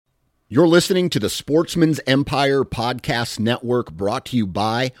You're listening to the Sportsman's Empire Podcast Network, brought to you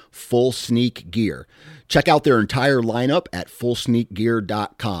by Full Sneak Gear. Check out their entire lineup at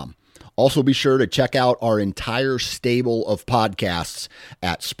fullsneakgear.com. Also be sure to check out our entire stable of podcasts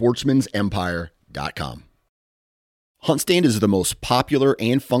at sportsmansempire.com. HuntStand is the most popular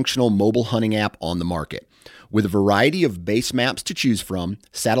and functional mobile hunting app on the market. With a variety of base maps to choose from,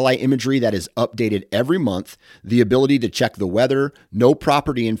 satellite imagery that is updated every month, the ability to check the weather, know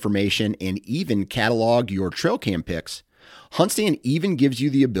property information, and even catalog your trail cam pics, HuntStand even gives you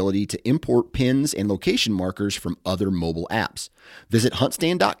the ability to import pins and location markers from other mobile apps. Visit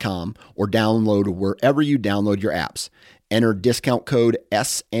huntstand.com or download wherever you download your apps. Enter discount code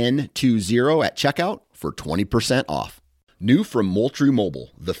SN20 at checkout for 20% off. New from Moultrie Mobile,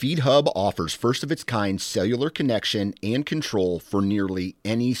 the Feed Hub offers first-of-its-kind cellular connection and control for nearly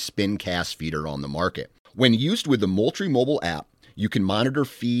any spin cast feeder on the market. When used with the Moultrie Mobile app, you can monitor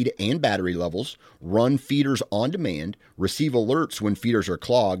feed and battery levels, run feeders on demand, receive alerts when feeders are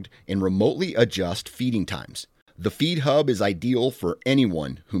clogged, and remotely adjust feeding times. The Feed Hub is ideal for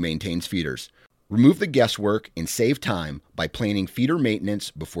anyone who maintains feeders. Remove the guesswork and save time by planning feeder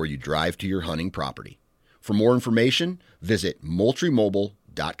maintenance before you drive to your hunting property. For more information, visit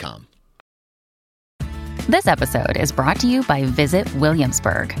MoultrieMobile.com. This episode is brought to you by Visit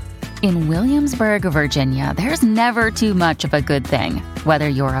Williamsburg. In Williamsburg, Virginia, there's never too much of a good thing. Whether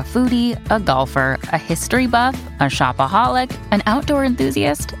you're a foodie, a golfer, a history buff, a shopaholic, an outdoor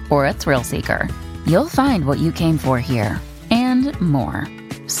enthusiast, or a thrill seeker, you'll find what you came for here and more.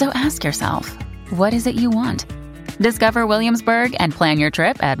 So ask yourself, what is it you want? Discover Williamsburg and plan your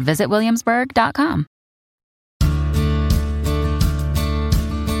trip at visitwilliamsburg.com.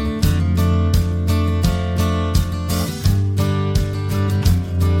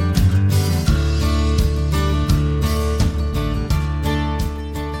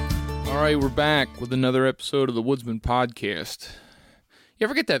 All right, we're back with another episode of the Woodsman Podcast. You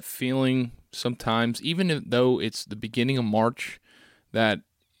ever get that feeling sometimes, even though it's the beginning of March, that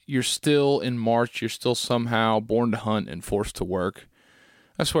you're still in March, you're still somehow born to hunt and forced to work?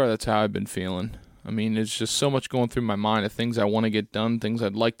 I swear that's how I've been feeling. I mean, there's just so much going through my mind of things I want to get done, things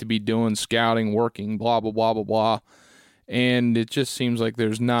I'd like to be doing, scouting, working, blah, blah, blah, blah, blah. And it just seems like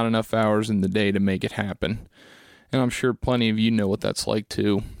there's not enough hours in the day to make it happen. And I'm sure plenty of you know what that's like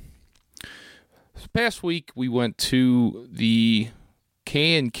too. This past week, we went to the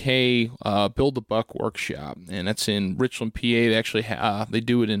K&K Build a Buck workshop, and that's in Richland, PA. They actually they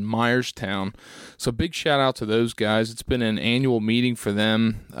do it in Myerstown. So big shout out to those guys. It's been an annual meeting for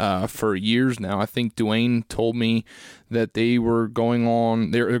them for years now. I think Dwayne told me that they were going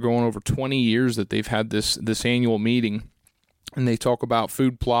on. They're going over 20 years that they've had this annual meeting, and they talk about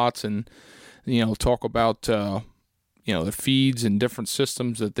food plots and talk about the feeds and different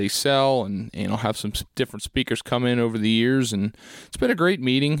systems that they sell, and have some different speakers come in over the years, and it's been a great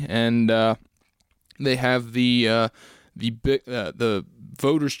meeting. And they have the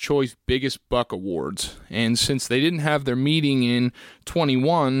Voters' Choice Biggest Buck Awards, and since they didn't have their meeting in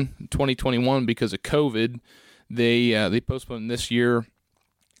 2021 because of COVID, they postponed this year.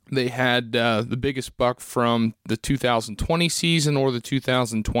 They had the biggest buck from the 2020 season or the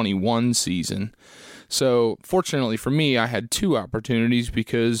 2021 season. So fortunately for me, I had two opportunities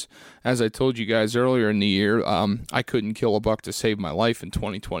because, as I told you guys earlier in the year, I couldn't kill a buck to save my life in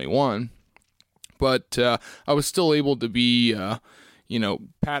 2021. But I was still able to be,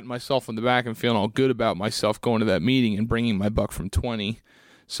 patting myself on the back and feeling all good about myself going to that meeting and bringing my buck from 20.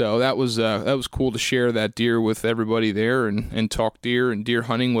 So that was cool to share that deer with everybody there and talk deer and deer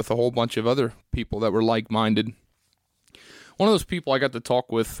hunting with a whole bunch of other people that were like-minded. One of those people I got to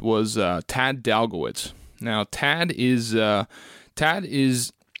talk with was Tad Dalgowitz. Now, Tad is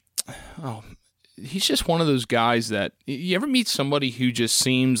he's just one of those guys that, you ever meet somebody who just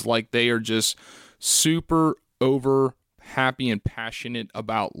seems like they are just super over happy and passionate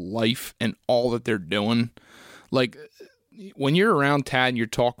about life and all that they're doing? Like, when you're around Tad and you're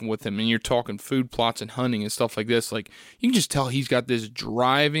talking with him and you're talking food plots and hunting and stuff like this, like, you can just tell he's got this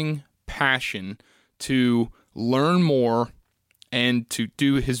driving passion to learn more and to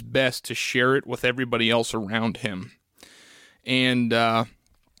do his best to share it with everybody else around him. And,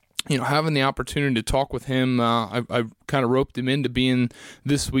 having the opportunity to talk with him, I kind of roped him into being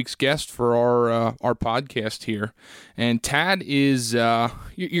this week's guest for our podcast here. And Tad is, you're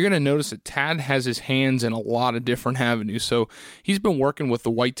going to notice that Tad has his hands in a lot of different avenues. So he's been working with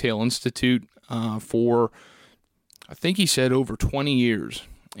the Whitetail Institute for, I think he said, over 20 years.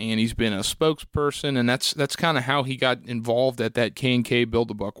 and he's been a spokesperson, and that's kind of how he got involved at that K&K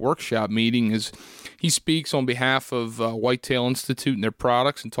Build-A-Buck workshop meeting. Is he speaks on behalf of Whitetail Institute and their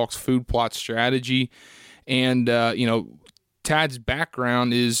products and talks food plot strategy. And Tad's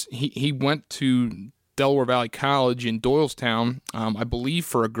background is he went to Delaware Valley College in Doylestown, I believe,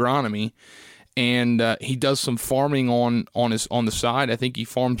 for agronomy, and he does some farming on the side. I think he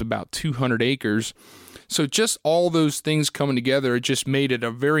farms about 200 acres. So just all those things coming together, it just made it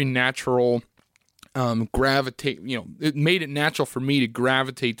a very natural gravitate. It made it natural for me to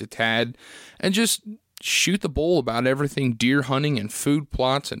gravitate to Tad and just shoot the bull about everything deer hunting and food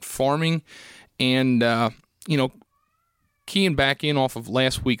plots and farming, and keying back in off of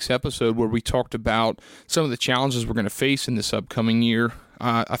last week's episode where we talked about some of the challenges we're going to face in this upcoming year.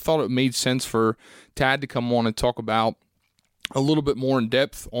 I thought it made sense for Tad to come on and talk about a little bit more in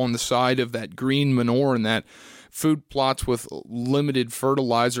depth on the side of that green manure and that food plots with limited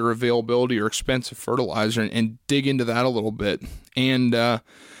fertilizer availability or expensive fertilizer, and dig into that a little bit. And I'm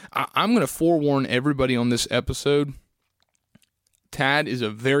going to forewarn everybody on this episode, Tad is a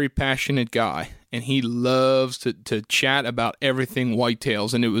very passionate guy, and he loves to chat about everything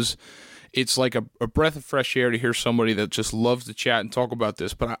whitetails. And it's like a breath of fresh air to hear somebody that just loves to chat and talk about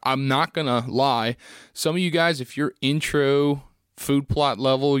this. But I'm not going to lie. Some of you guys, if you're intro food plot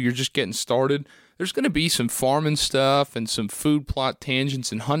level, you're just getting started, there's going to be some farming stuff and some food plot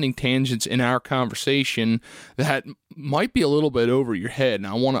tangents and hunting tangents in our conversation that might be a little bit over your head. And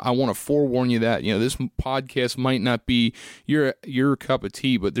I want to forewarn you that, this podcast might not be your cup of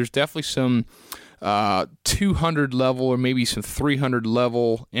tea, but there's definitely some 200 level or maybe some 300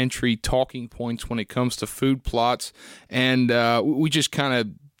 level entry talking points when it comes to food plots. And we just kind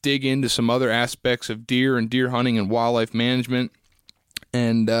of dig into some other aspects of deer and deer hunting and wildlife management.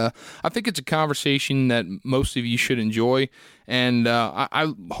 And I think it's a conversation that most of you should enjoy. And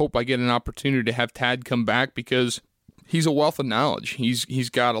I hope I get an opportunity to have Tad come back because he's a wealth of knowledge. He's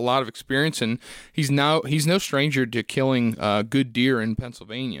got a lot of experience, and he's no stranger to killing good deer in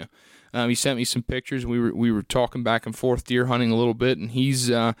Pennsylvania. He sent me some pictures. We were talking back and forth deer hunting a little bit, and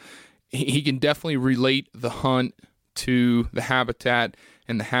he can definitely relate the hunt to the habitat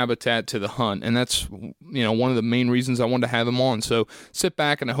and the habitat to the hunt. And that's, one of the main reasons I wanted to have him on. So sit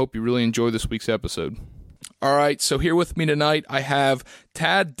back, and I hope you really enjoy this week's episode. All right, so here with me tonight, I have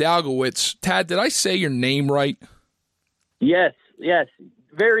Tad Dalgowitz. Tad, did I say your name right? Yes,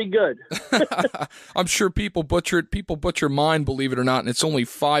 very good. I'm sure people butcher mine, believe it or not, and it's only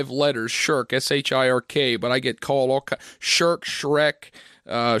 5 letters, Shirk, S-H-I-R-K, but I get called all Shirk, Shrek,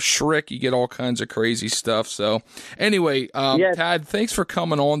 Shrick, you get all kinds of crazy stuff. So anyway, yes. Tad, thanks for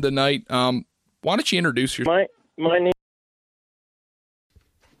coming on tonight. Why don't you introduce yourself? My name.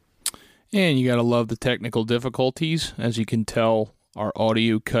 And you got to love the technical difficulties. As you can tell, our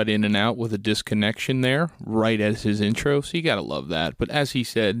audio cut in and out with a disconnection there right as his intro, so you got to love that. But as he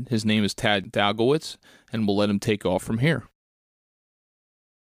said, his name is Tad Dalgowitz, and we'll let him take off from here.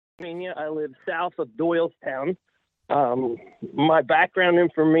 I live south of Doylestown. My background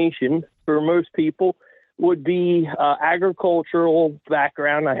information for most people would be agricultural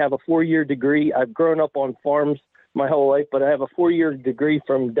background. I have a 4-year degree. I've grown up on farms my whole life, but I have a 4-year degree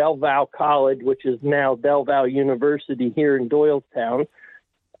from Del Valle College, which is now Del Valle University here in Doylestown.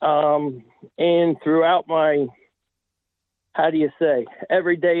 And throughout my,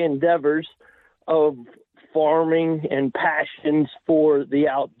 everyday endeavors of farming and passions for the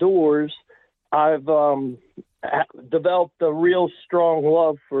outdoors, I've developed a real strong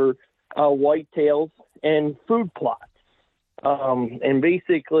love for whitetails and food plots. And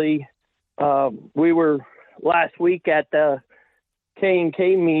basically, we were last week at the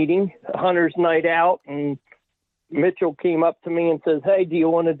K&K meeting, Hunter's Night Out, and Mitchell came up to me and says, "Hey, do you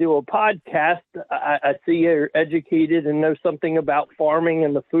want to do a podcast? I see you're educated and know something about farming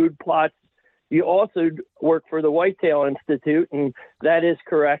and the food plots. You also work for the Whitetail Institute," and that is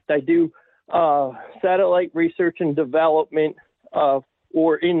correct. I do satellite research and development,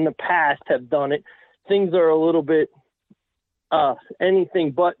 or in the past have done it. Things are a little bit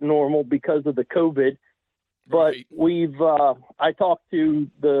anything but normal because of the COVID. But I talked to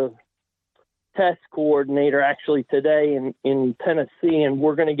the test coordinator actually today in Tennessee, and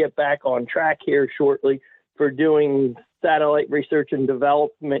we're going to get back on track here shortly for doing satellite research and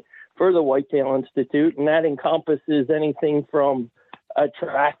development for the Whitetail Institute. And that encompasses anything from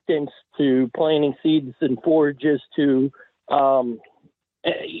attractants to planting seeds and forages to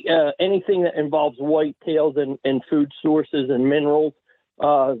anything that involves whitetails and food sources and minerals,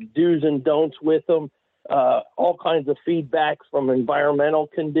 do's and don'ts with them. All kinds of feedback from environmental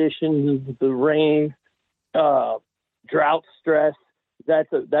conditions, the rain, drought stress,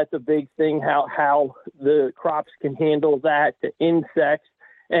 that's a big thing, how the crops can handle that, the insects,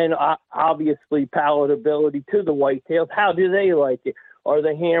 and obviously palatability to the whitetails. How do they like it? Are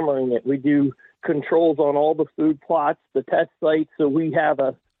they hammering it? We do controls on all the food plots, the test sites, so we have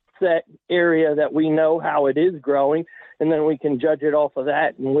a set area that we know how it is growing, and then we can judge it off of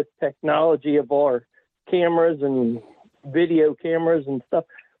that. And with technology of our cameras and video cameras and stuff,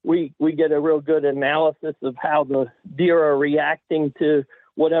 we get a real good analysis of how the deer are reacting to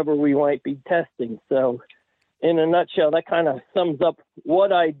whatever we might be testing. So in a nutshell, that kind of sums up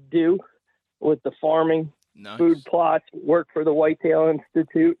what I do with the farming. Nice. Food plots, work for the Whitetail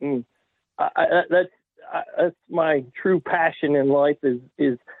Institute, and that's my true passion in life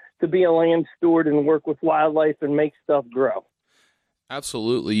is to be a land steward and work with wildlife and make stuff grow.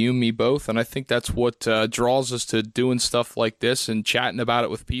 Absolutely. You and me both. And I think that's what draws us to doing stuff like this and chatting about it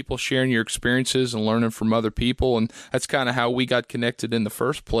with people, sharing your experiences and learning from other people. And that's kind of how we got connected in the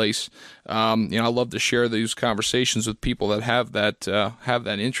first place. I love to share these conversations with people that have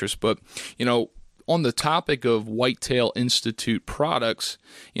that interest. But, on the topic of Whitetail Institute products,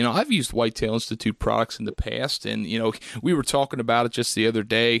 I've used Whitetail Institute products in the past, and, we were talking about it just the other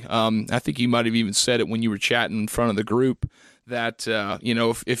day. I think you might have even said it when you were chatting in front of the group that,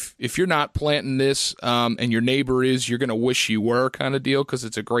 if you're not planting this and your neighbor is, you're going to wish you were kind of deal, because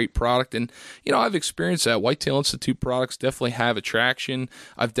it's a great product. And, I've experienced that. Whitetail Institute products definitely have attraction.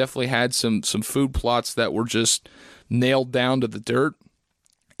 I've definitely had some food plots that were just nailed down to the dirt.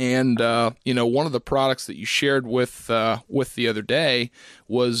 And, one of the products that you shared with the other day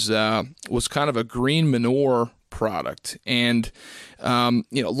was kind of a green manure product. And,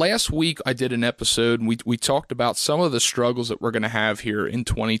 last week I did an episode and we talked about some of the struggles that we're going to have here in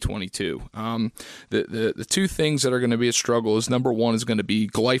 2022. The two things that are going to be a struggle is, number one is going to be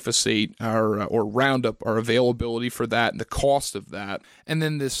glyphosate or Roundup, our availability for that and the cost of that. And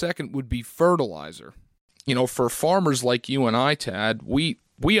then the second would be fertilizer. For farmers like you and I, Tad, we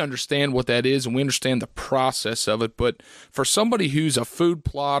understand what that is and we understand the process of it. But for somebody who's a food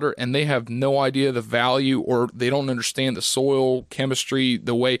plotter and they have no idea the value, or they don't understand the soil chemistry,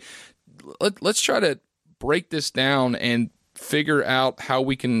 the way, let's try to break this down and figure out how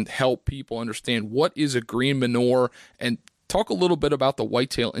we can help people understand what is a green manure, and talk a little bit about the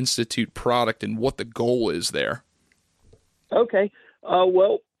Whitetail Institute product and what the goal is there. Okay.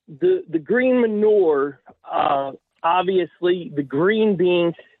 Well, the green manure, obviously, the green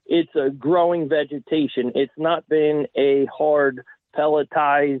being, it's a growing vegetation. It's not been a hard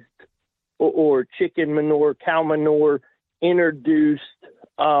pelletized or chicken manure, cow manure introduced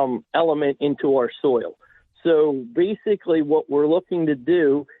element into our soil. So basically what we're looking to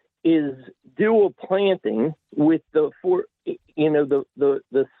do is do a planting with the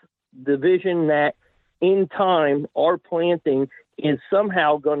vision that in time our planting is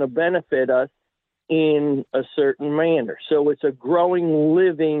somehow going to benefit us in a certain manner. So it's a growing,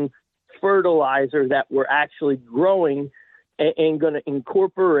 living fertilizer that we're actually growing and going to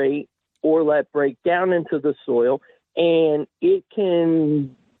incorporate or let break down into the soil, and it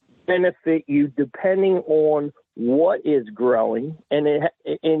can benefit you depending on what is growing, and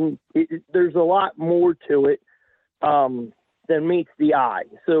there's a lot more to it than meets the eye.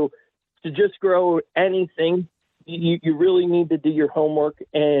 So to just grow anything, you really need to do your homework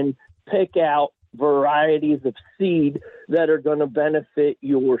and pick out varieties of seed that are going to benefit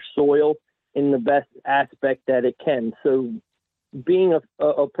your soil in the best aspect that it can. So being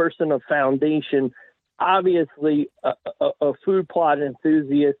a person of foundation, obviously a food plot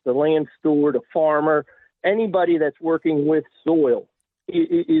enthusiast, a land steward, a farmer, anybody that's working with soil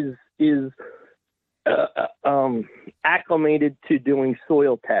is acclimated to doing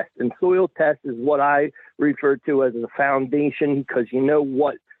soil tests. And soil test is what I refer to as a foundation, because you know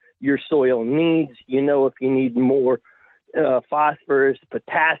what your soil needs. You know if you need more phosphorus,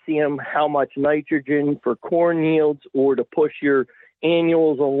 potassium, how much nitrogen for corn yields, or to push your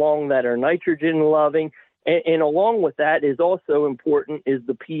annuals along that are nitrogen loving. And along with that is also important is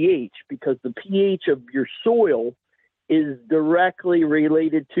the pH, because the pH of your soil is directly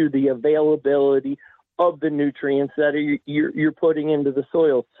related to the availability of the nutrients that you're putting into the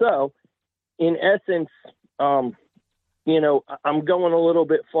soil. So in essence, I'm going a little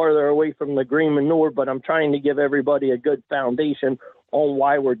bit farther away from the green manure, but I'm trying to give everybody a good foundation on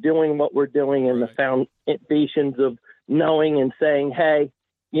why we're doing what we're doing, and the foundations of knowing and saying, hey,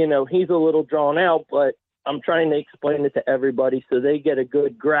 he's a little drawn out, but I'm trying to explain it to everybody so they get a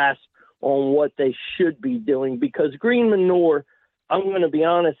good grasp on what they should be doing. Because green manure, I'm going to be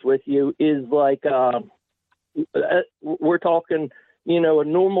honest with you, is like we're talking, a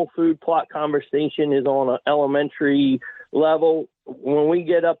normal food plot conversation is on an elementary level, when we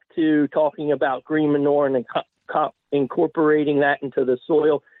get up to talking about green manure and incorporating that into the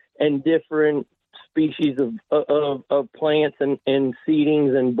soil and different species of plants and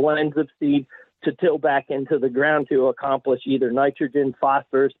seedings and blends of seed to till back into the ground to accomplish either nitrogen,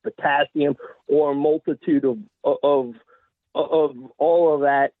 phosphorus, potassium, or a multitude of all of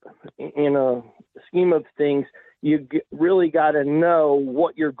that in a scheme of things, you really got to know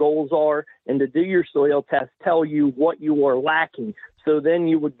what your goals are, and to do your soil test tell you what you are lacking. So then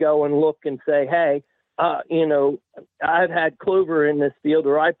you would go and look and say, hey, I've had clover in this field,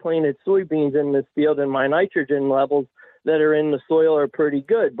 or I planted soybeans in this field, and my nitrogen levels that are in the soil are pretty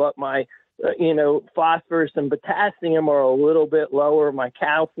good, but my phosphorus and potassium are a little bit lower. My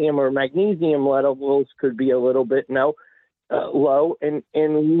calcium or magnesium levels could be a little bit low, and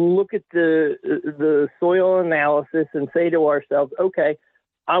look at the soil analysis and say to ourselves, okay,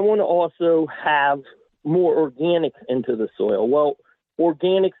 I want to also have more organics into the soil. Well,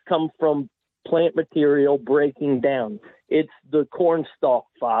 organics come from plant material breaking down. It's the corn stalk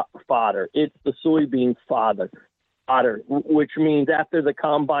fodder. It's the soybean fodder, which means after the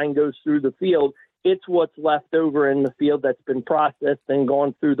combine goes through the field, it's what's left over in the field that's been processed and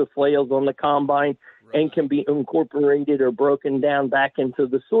gone through the flails on the combine and can be incorporated or broken down back into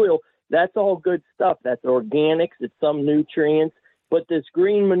the soil. That's all good stuff. That's organics. It's some nutrients. But this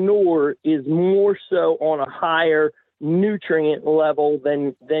green manure is more so on a higher nutrient level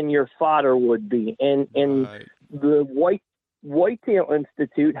than your fodder would be. And Right. the Whitetail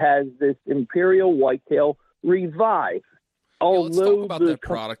Institute has this Imperial Whitetail Revive. Let's talk about that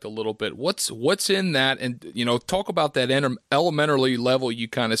product a little bit. What's in that, and talk about that elementary level you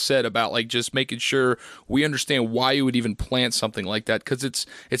kind of said about like just making sure we understand why you would even plant something like that, because it's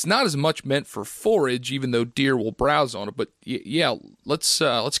not as much meant for forage, even though deer will browse on it. But yeah, let's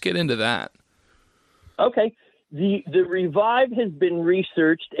get into that. Okay, the Revive has been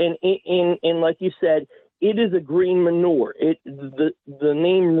researched, and like you said, it is a green manure. The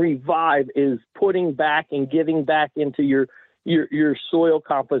name Revive is putting back and giving back into your soil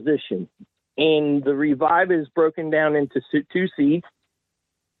composition. And the Revive is broken down into two seeds.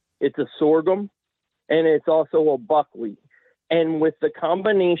 It's a sorghum, and it's also a buckwheat. And with the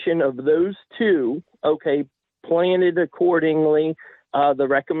combination of those two, planted accordingly, the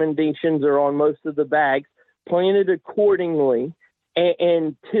recommendations are on most of the bags, planted accordingly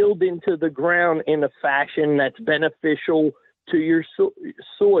and tilled into the ground in a fashion that's beneficial to your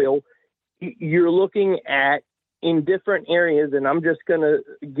soil, you're looking at, in different areas, and I'm just going to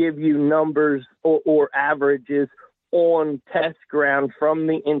give you numbers or averages on test ground from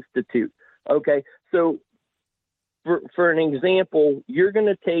the Institute. Okay, so for an example, you're going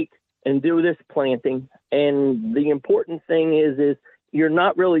to take and do this planting, and the important thing is you're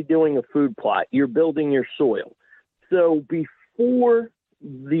not really doing a food plot. You're building your soil. So before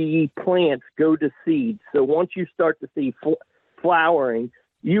the plants go to seed, so once you start to see flowering,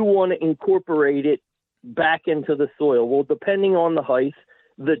 you want to incorporate it back into the soil. Well, depending on the height,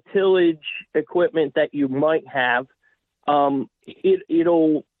 the tillage equipment that you might have,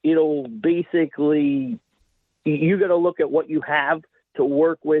 it'll basically, you got to look at what you have to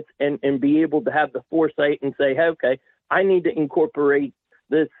work with and be able to have the foresight and say, hey, okay, I need to incorporate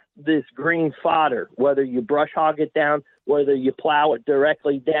this green fodder, whether you brush hog it down, whether you plow it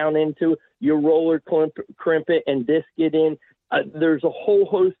directly down into, you roller crimp it and disc it in. There's a whole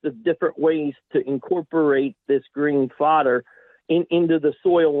host of different ways to incorporate this green fodder into the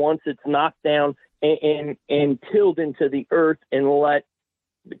soil once it's knocked down and tilled into the earth, and let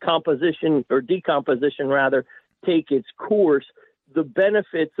the composition or decomposition rather take its course. The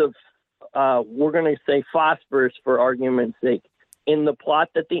benefits of, we're going to say phosphorus for argument's sake, in the plot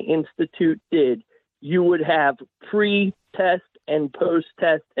that the Institute did, you would have pre-test and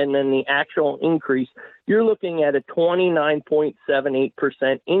post-test, and then the actual increase. You're looking at a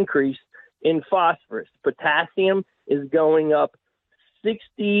 29.78% increase in phosphorus. Potassium is going up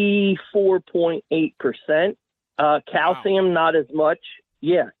 64.8%. Calcium, not as much.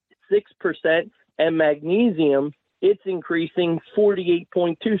 6%. And magnesium, it's increasing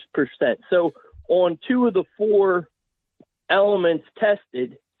 48.2%. So on two of the four elements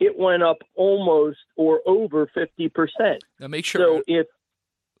tested, it went up almost or over 50%. Now make sure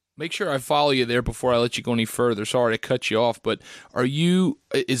I follow you there before I let you go any further. Sorry to cut you off, but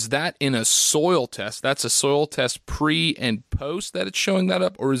is that in a soil test? That's a soil test pre and post that it's showing that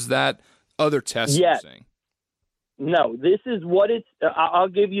up, or is that other tests you're saying? No, this is what it's, I'll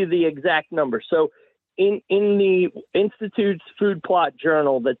give you the exact number. So in the Institute's food plot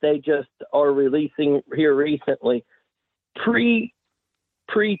journal that they just are releasing here recently, pre-test,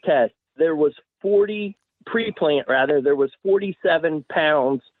 there was 40 pre-plant rather, there was 47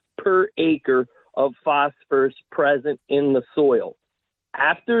 pounds per acre of phosphorus present in the soil.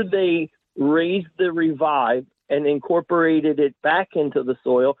 After they raised the Revive and incorporated it back into the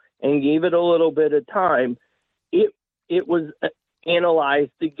soil and gave it a little bit of time, it was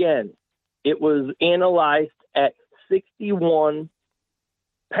analyzed again. It was analyzed at 61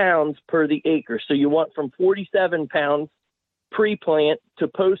 pounds per the acre. So you went from 47 pounds pre-plant to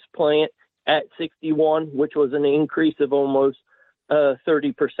post-plant at 61, which was an increase of almost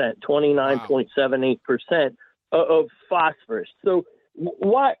 30%, 29.78% of phosphorus. So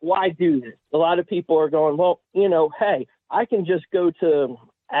why do this? A lot of people are going, well, hey, I can just go to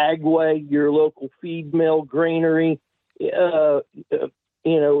Agway, your local feed mill, granary. You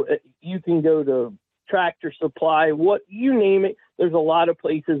can go to Tractor Supply, you name it. There's a lot of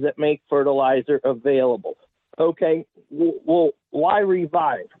places that make fertilizer available. Okay, well, why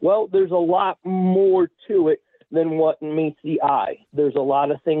Revive? Well, there's a lot more to it than what meets the eye. There's a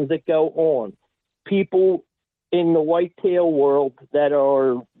lot of things that go on. People in the whitetail world that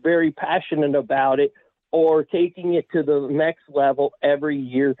are very passionate about it are taking it to the next level every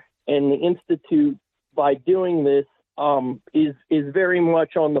year. And the Institute, by doing this, is very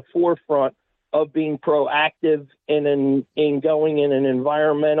much on the forefront of being proactive and in going in an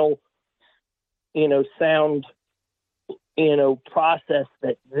environmental, sound, process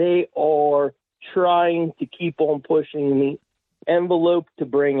that they are trying to keep on pushing the envelope to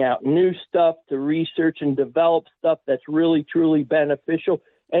bring out new stuff, to research and develop stuff that's really, truly beneficial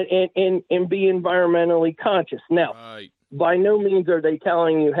and be environmentally conscious. Now, by no means are they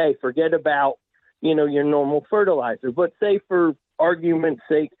telling you, hey, forget about, your normal fertilizer. But say for argument's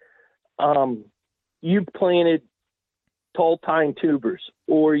sake, you planted tall tine tubers,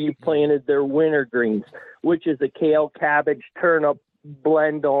 or you planted their winter greens, which is a kale, cabbage, turnip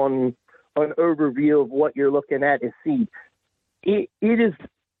blend on an overview of what you're looking at is seed. It is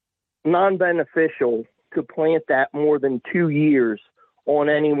non-beneficial to plant that more than 2 years on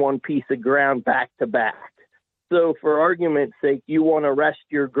any one piece of ground back to back. So for argument's sake, you want to rest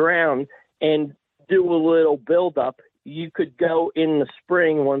your ground and do a little buildup. You could go in the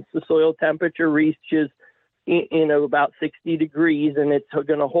spring once the soil temperature reaches about 60 degrees, and it's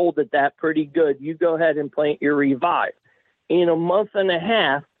going to hold at that pretty good. You go ahead and plant your Revive. In a month and a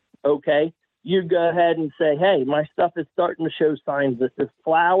half, okay, you go ahead and say, hey, my stuff is starting to show signs that this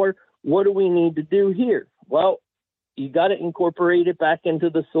flower. What do we need to do here? Well, you got to incorporate it back into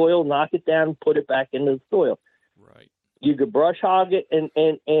the soil, knock it down, put it back into the soil. Right. You could brush hog it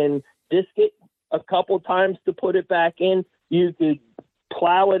and disc it a couple times to put it back in. You could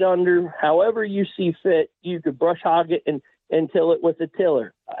plow it under however you see fit. You could brush hog it and till it with a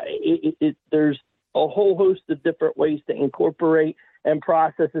tiller. There's a whole host of different ways to incorporate and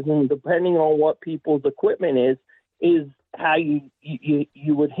processes, and depending on what people's equipment is how you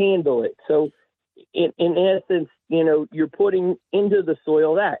would handle it. So in essence, you're putting into the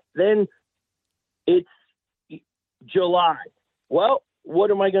soil that. Then it's July. Well,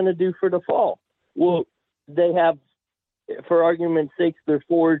 what am I going to do for the fall? Well, they have, for argument's sake, their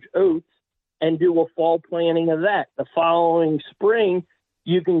forage oats and do a fall planting of that. The following spring,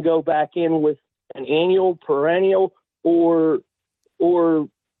 you can go back in with an annual, perennial, or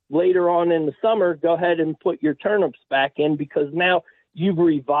later on in the summer, go ahead and put your turnips back in, because now you've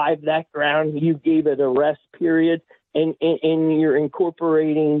revived that ground, you gave it a rest period, and you're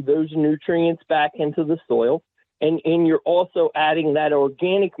incorporating those nutrients back into the soil. And you're also adding that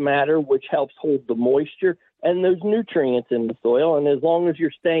organic matter, which helps hold the moisture and those nutrients in the soil. And as long as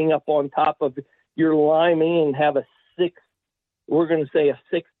you're staying up on top of your liming and have a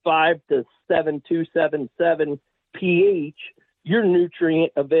 6.5 to 7.2, 7.7 pH, your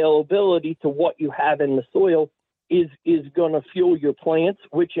nutrient availability to what you have in the soil is going to fuel your plants,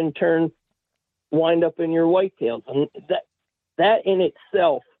 which in turn wind up in your whitetails. And that in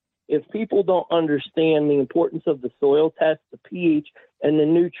itself, if people don't understand the importance of the soil test, the pH, and the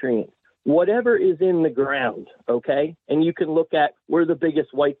nutrients, whatever is in the ground, okay, and you can look at where the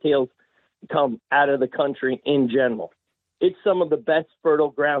biggest whitetails come out of the country in general. It's some of the best fertile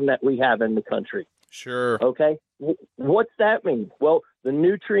ground that we have in the country. Sure. Okay. What's that mean? Well, the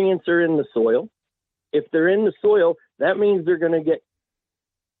nutrients are in the soil. If they're in the soil, that means they're going to get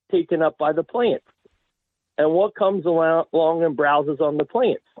taken up by the plants. And what comes along and browses on the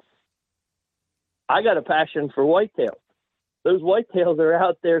plants? I got a passion for whitetails. Those whitetails are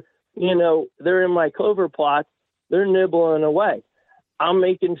out there, they're in my clover plots. They're nibbling away. I'm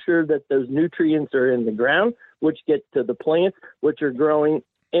making sure that those nutrients are in the ground, which get to the plants, which are growing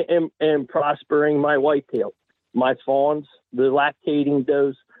and prospering my whitetails, my fawns, the lactating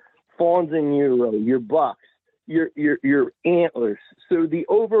does, fawns in utero, your bucks, your antlers. So the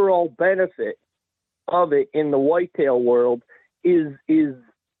overall benefit of it in the whitetail world is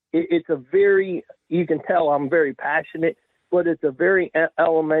it's a very, you can tell I'm very passionate, but it's a very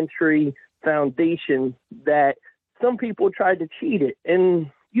elementary foundation that some people try to cheat it.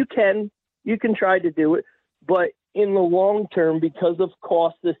 And you can try to do it, but in the long term, because of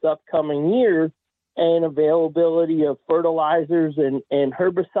cost this upcoming year and availability of fertilizers and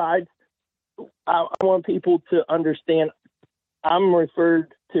herbicides, I want people to understand I'm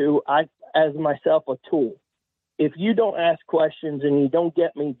referred to as myself a tool. If you don't ask questions and you don't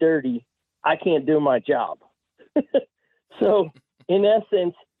get me dirty, I can't do my job. So in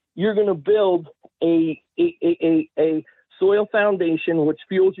essence, you're going to build a soil foundation which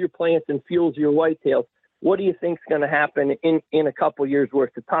fuels your plants and fuels your whitetails. What do you think is going to happen in a couple years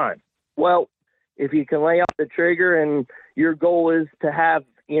worth of time? Well, if you can lay out the trigger and your goal is to have,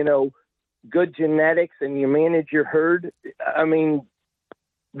 good genetics and you manage your herd, I mean,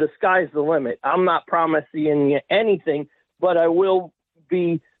 the sky's the limit. I'm not promising you anything, but I will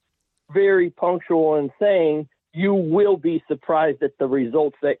be very punctual in saying you will be surprised at the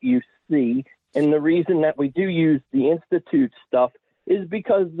results that you see. And the reason that we do use the Institute stuff is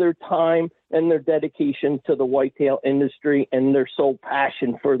because their time and their dedication to the whitetail industry and their sole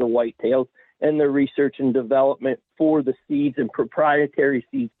passion for the whitetails and their research and development for the seeds and proprietary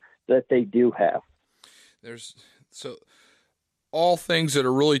seeds that they do have. All things that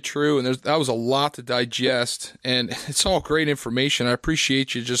are really true, and that was a lot to digest, and it's all great information. I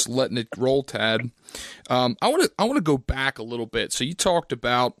appreciate you just letting it roll, Tad. I want to go back a little bit. So you talked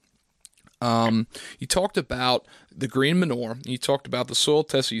about the green manure. You talked about the soil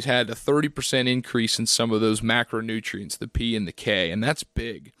test. You had a 30% increase in some of those macronutrients, the P and the K, and that's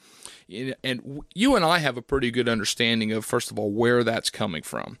big. And you and I have a pretty good understanding of, first of all, where that's coming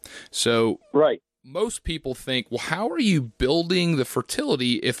from. So right. Most people think, well, how are you building the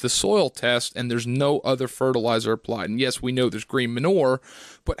fertility if the soil test and there's no other fertilizer applied? And yes, we know there's green manure,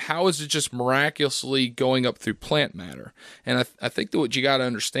 but how is it just miraculously going up through plant matter? And I think that what you got to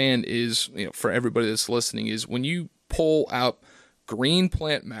understand is, for everybody that's listening, is when you pull out green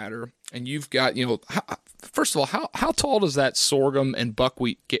plant matter and you've got, first of all, how tall does that sorghum and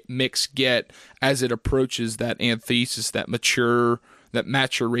buckwheat mix get as it approaches that anthesis, that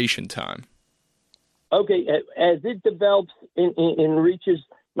maturation time? Okay, as it develops and reaches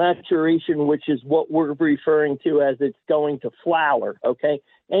maturation, which is what we're referring to as it's going to flower, okay?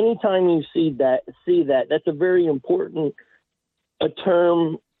 Anytime you see that, that's a very important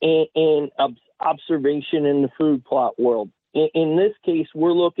term and observation in the food plot world. In this case,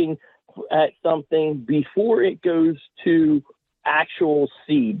 we're looking at something before it goes to actual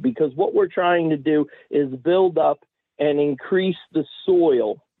seed, because what we're trying to do is build up and increase the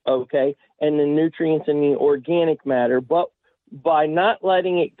soil, okay, and the nutrients and the organic matter. But by not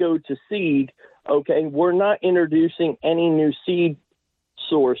letting it go to seed, okay, we're not introducing any new seed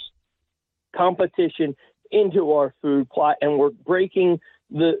source competition into our food plot, and we're breaking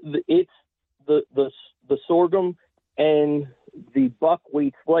the sorghum and the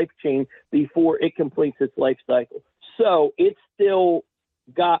buckwheat's life chain before it completes its life cycle. So it's still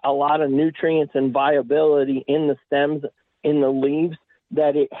got a lot of nutrients and viability in the stems, in the leaves,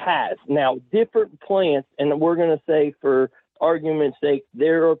 that it has. Now, different plants, and we're going to say for argument's sake,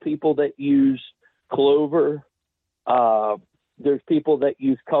 there are people that use clover. There's people that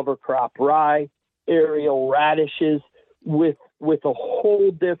use cover crop rye, aerial radishes, with a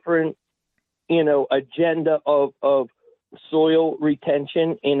whole different, agenda of soil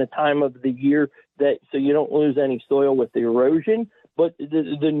retention in a time of the year so you don't lose any soil with the erosion. But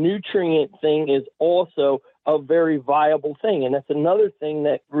the nutrient thing is also a very viable thing. And that's another thing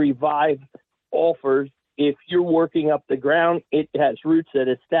that Revive offers. If you're working up the ground, it has roots that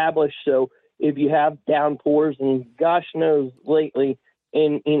establish. So if you have downpours, and gosh knows lately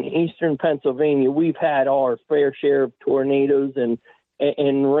in eastern Pennsylvania, we've had our fair share of tornadoes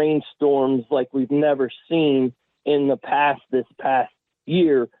and rainstorms like we've never seen in this past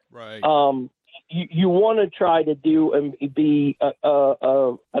year. Right. You want to try to do and be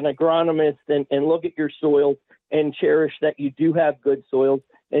an agronomist and look at your soils and cherish that you do have good soils,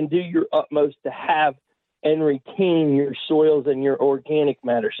 and do your utmost to have and retain your soils and your organic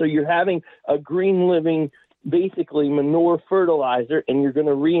matter. So you're having a green living, basically manure fertilizer, and you're going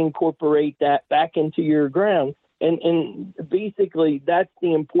to reincorporate that back into your ground. And basically that's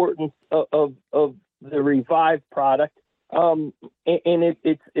the importance of the Revive product. And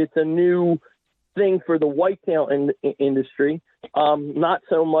it's a new thing for the whitetail industry, not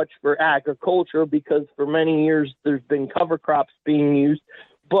so much for agriculture, because for many years there's been cover crops being used,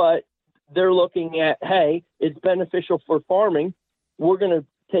 but they're looking at, hey, it's beneficial for farming. We're going to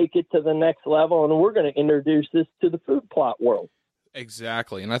take it to the next level, and we're going to introduce this to the food plot world.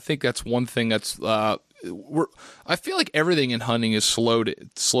 Exactly, and I think that's one thing that's I feel like everything in hunting is slowed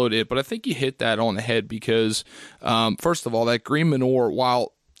it, but I think you hit that on the head because first of all, that green manure,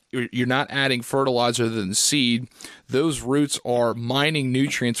 while you're not adding fertilizer than seed, those roots are mining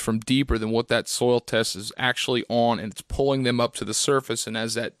nutrients from deeper than what that soil test is actually on, and it's pulling them up to the surface, and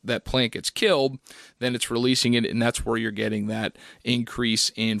as that plant gets killed, then it's releasing it, and that's where you're getting that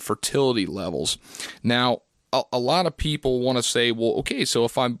increase in fertility levels. Now, a lot of people want to say, well, okay, so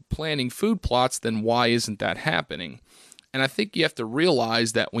if I'm planting food plots, then why isn't that happening? And I think you have to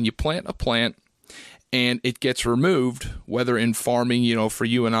realize that when you plant a plant and it gets removed, whether in farming, for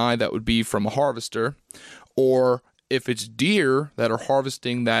you and I, that would be from a harvester, or if it's deer that are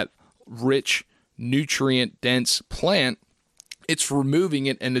harvesting that rich, nutrient-dense plant, it's removing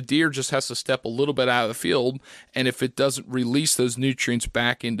it, and the deer just has to step a little bit out of the field, and if it doesn't release those nutrients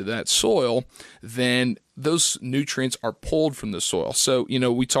back into that soil, then those nutrients are pulled from the soil. So,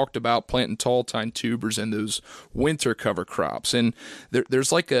 we talked about planting tall tine tubers and those winter cover crops, and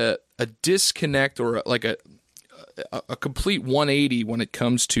there's like a disconnect or like a complete 180 when it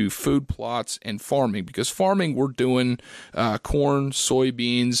comes to food plots and farming, because farming, we're doing corn,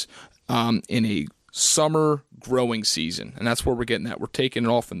 soybeans in a summer growing season, and that's where we're getting that. We're taking it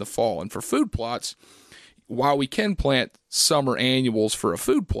off in the fall. And for food plots, while we can plant summer annuals for a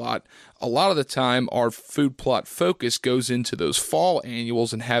food plot, a lot of the time our food plot focus goes into those fall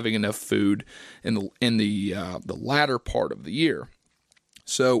annuals and having enough food in the latter part of the year.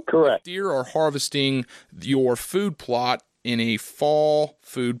 So correct. If deer are harvesting your food plot in a fall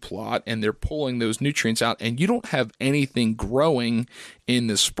food plot and they're pulling those nutrients out, and you don't have anything growing in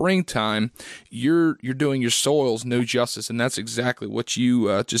the springtime, you're doing your soils no justice, and that's exactly what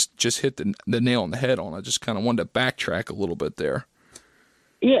you just hit the nail on the head on. I just kind of wanted to backtrack a little bit there.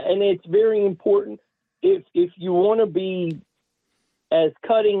 Yeah, and it's very important if you want to be as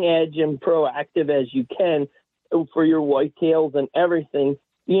cutting edge and proactive as you can for your whitetails and everything.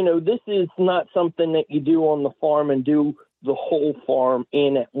 This is not something that you do on the farm and do the whole farm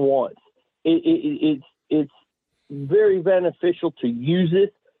in at once. It's very beneficial to use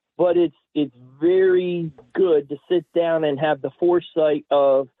it, but it's very good to sit down and have the foresight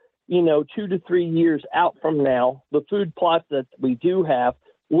of 2 to 3 years out from now, the food plots that we do have,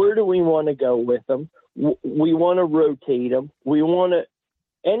 where do we want to go with them? We want to rotate them. We want to,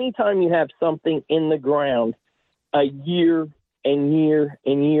 anytime you have something in the ground a year and year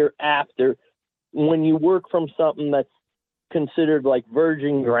and year after, when you work from something that's considered like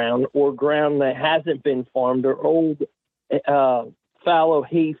virgin ground or ground that hasn't been farmed, or old fallow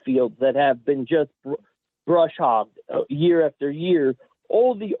hay fields that have been just brush hogged year after year,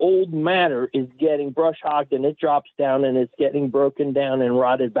 all the old matter is getting brush hogged, and it drops down and it's getting broken down and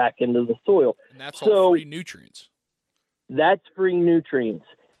rotted back into the soil. And that's all free nutrients. That's free nutrients.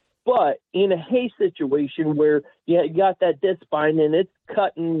 But in a hay situation where you got that disc spine and it's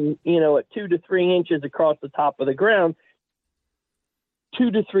cutting, at 2 to 3 inches across the top of the ground,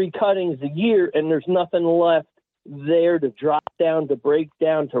 2 to 3 cuttings a year, and there's nothing left there to drop down, to break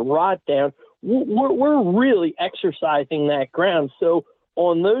down, to rot down, we're really exercising that ground. So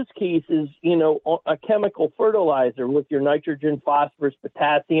on those cases, a chemical fertilizer with your nitrogen, phosphorus,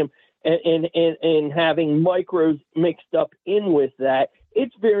 potassium, and having micros mixed up in with that,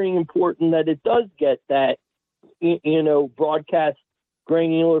 it's very important that it does get that, broadcast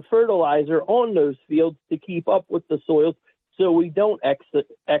granular fertilizer on those fields to keep up with the soils, so we don't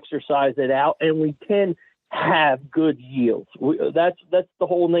exercise it out, and we can have good yields. That's the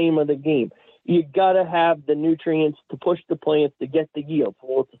whole name of the game. You got to have the nutrients to push the plants to get the yields.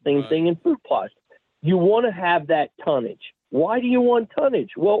 Well, it's the same thing in fruit plots. You want to have that tonnage. Why do you want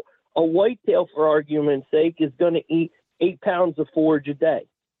tonnage? Well, a whitetail, for argument's sake, is going to eat 8 pounds of forage a day.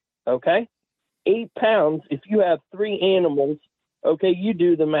 Okay? 8 pounds, if you have 3 animals, okay, you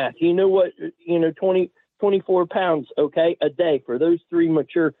do the math. You know what, 24 pounds, okay, a day for those 3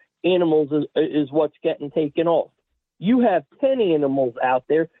 mature animals is what's getting taken off. You have 10 animals out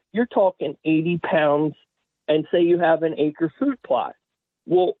there, you're talking 80 pounds, and say you have an acre food plot.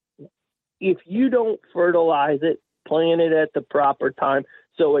 Well, if you don't fertilize it, plant it at the proper time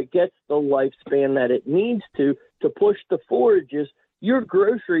so it gets the lifespan that it needs to push the forages, your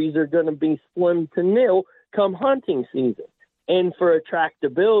groceries are going to be slim to nil come hunting season. And for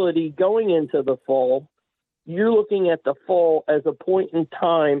attractability going into the fall, you're looking at the fall as a point in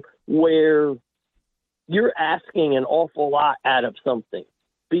time where you're asking an awful lot out of something,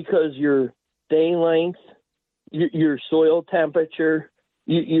 because your day length, your soil temperature,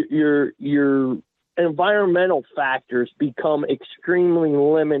 your environmental factors become extremely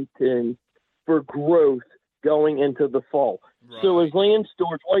limiting for growth going into the fall. Right. So as land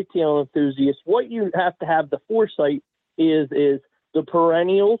storage whitetail enthusiasts, what you have to have the foresight is the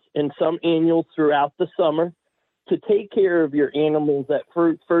perennials and some annuals throughout the summer to take care of your animals at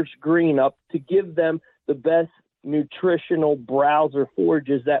first green up, to give them the best nutritional browser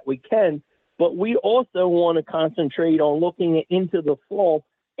forages that we can. But we also want to concentrate on looking into the fall.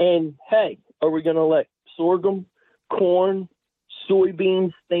 And hey, are we going to let sorghum, corn,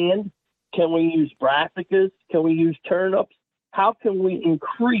 soybeans stand? Can we use brassicas? Can we use turnips? How can we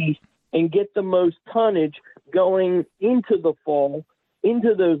increase and get the most tonnage going into the fall,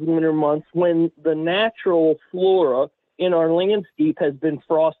 into those winter months when the natural flora in our landscape has been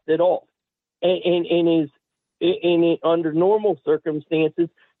frosted off and is under normal circumstances,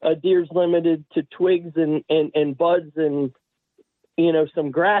 a deer's limited to twigs and buds and,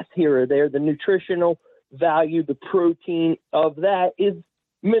 some grass here or there. The nutritional value, the protein of that is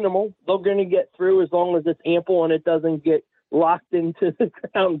minimal. They're going to get through as long as it's ample and it doesn't get locked into the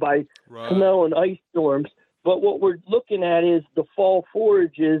ground by snow and ice storms. But what we're looking at is the fall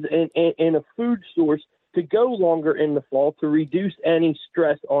forages and a food source to go longer in the fall to reduce any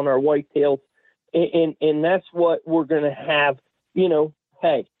stress on our whitetails. And that's what we're going to have.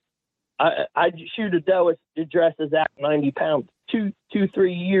 Hey, I shoot a doe that dresses at 90 pounds.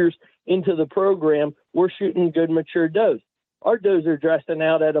 3 years into the program, we're shooting good mature does. Our does are dressing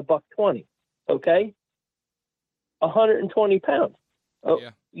out at $120. Okay, 120 pounds. Oh,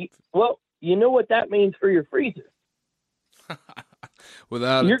 yeah. Well, you know what that means for your freezer.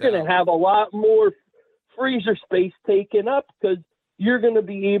 You're going to have a lot more freezer space taken up because you're going to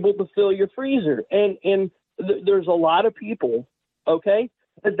be able to fill your freezer. And there's a lot of people, okay,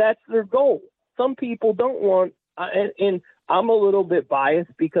 that's their goal. Some people don't want, and I'm a little bit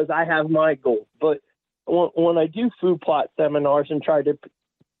biased because I have my goals. But when I do food plot seminars and try to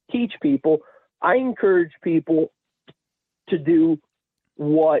teach people, I encourage people to do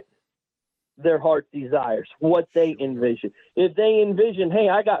what their heart desires, what they envision. If they envision, hey,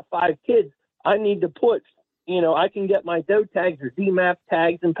 I got 5 kids, I need to put, I can get my doe tags or DMAP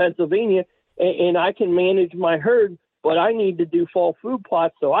tags in Pennsylvania and I can manage my herd, but I need to do fall food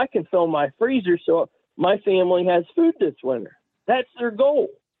plots so I can fill my freezer so my family has food this winter. That's their goal,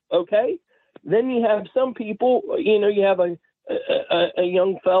 okay? Then you have some people, you have a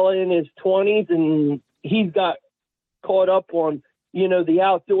young fella in his 20s and he's got caught up on, the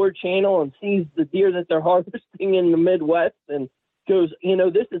outdoor channel and sees the deer that they're harvesting in the Midwest and goes,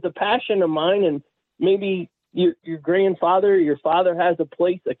 this is a passion of mine. And maybe your grandfather, your father has a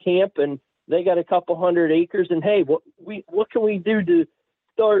place, a camp, and they got a couple 100 acres. And hey, what can we do to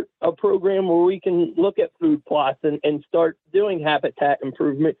start a program where we can look at food plots and start doing habitat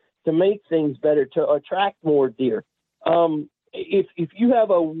improvement to make things better, to attract more deer? If you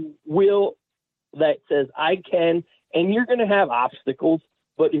have a will that says I can, and you're going to have obstacles,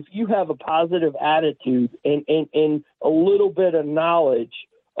 but if you have a positive attitude and a little bit of knowledge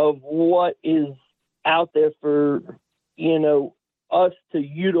of what is out there for, us to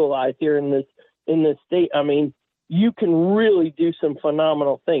utilize here in this state, I mean, you can really do some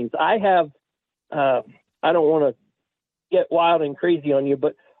phenomenal things. I have, I don't want to get wild and crazy on you,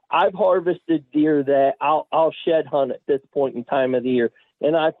 but I've harvested deer that I'll shed hunt at this point in time of the year.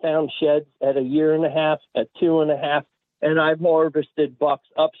 And I found sheds at 1.5 years, at 2.5, and I've harvested bucks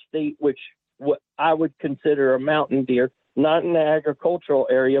upstate, which what I would consider a mountain deer, not in the agricultural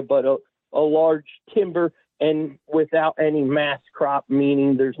area, but a large timber and without any mass crop,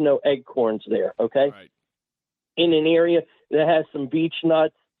 meaning there's no acorns there, okay? Right. In an area that has some beech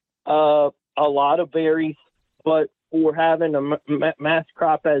nuts, a lot of berries, but for having a mass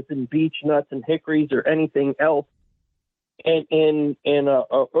crop as in beech nuts and hickories or anything else, and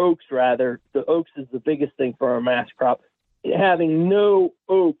oaks rather. The oaks is the biggest thing for our mass crop. Having no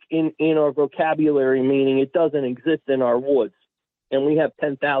oak in our vocabulary, meaning it doesn't exist in our woods. And we have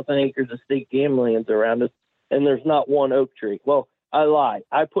 10,000 acres of state game lands around us, and there's not one oak tree. Well, I lie.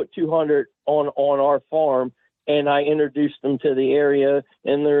 I put 200 on our farm, and I introduced them to the area,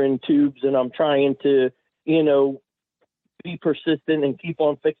 and they're in tubes, and I'm trying to, be persistent and keep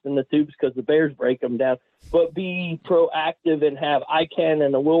on fixing the tubes because the bears break them down, but be proactive and have I can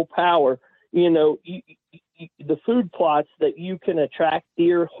and the willpower, the food plots that you can attract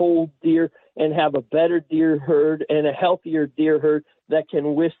deer, hold deer, and have a better deer herd and a healthier deer herd that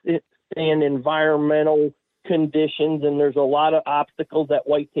can withstand environmental conditions. And there's a lot of obstacles that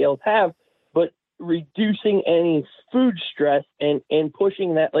whitetails have, but reducing any food stress and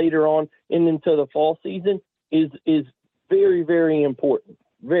pushing that later on and into the fall season is very, very important.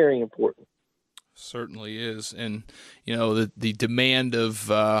 Very important. Certainly is. And the demand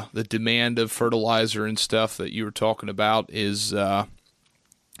of fertilizer and stuff that you were talking about is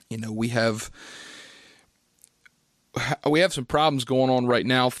we have some problems going on right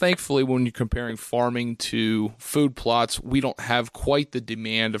now. Thankfully, when you're comparing farming to food plots, we don't have quite the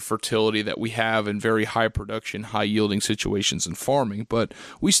demand of fertility that we have in very high production, high yielding situations in farming. But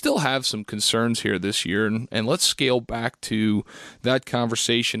we still have some concerns here this year. And let's scale back to that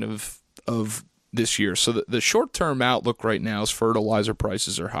conversation of this year. So the short-term outlook right now is fertilizer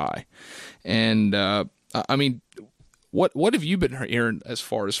prices are high. And, what have you been hearing as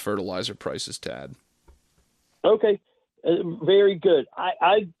far as fertilizer prices, Tad? Okay, very good.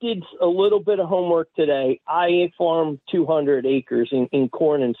 I did a little bit of homework today. I farm 200 acres in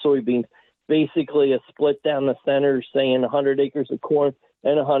corn and soybeans, basically a split down the center, saying 100 acres of corn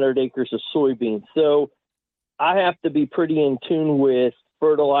and 100 acres of soybeans. So I have to be pretty in tune with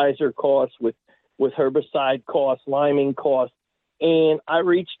fertilizer costs, with herbicide costs, liming costs. And I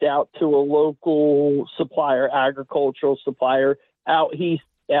reached out to a local supplier, agricultural supplier out east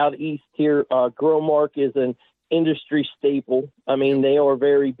here. Growmark is an industry staple. I mean, they are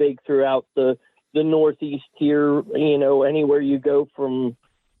very big throughout the Northeast here, anywhere you go from,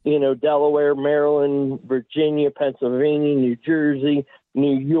 Delaware, Maryland, Virginia, Pennsylvania, New Jersey,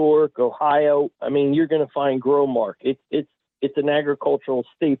 New York, Ohio. I mean, you're going to find Growmark. It's an agricultural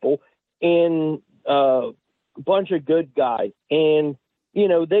staple and a bunch of good guys. And,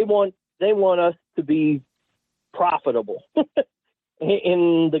 they want us to be profitable.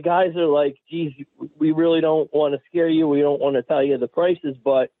 And the guys are like, geez, we really don't want to scare you. We don't want to tell you the prices.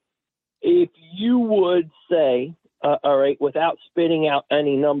 But if you would say, all right, without spitting out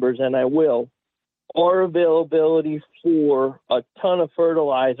any numbers, and I will, our availability for a ton of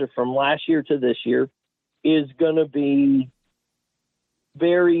fertilizer from last year to this year is going to be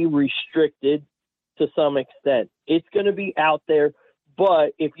very restricted to some extent. It's going to be out there.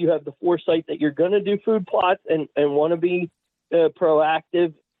 But if you have the foresight that you're going to do food plots and want to be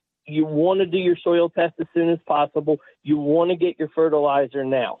proactive, you want to do your soil test as soon as possible. You want to get your fertilizer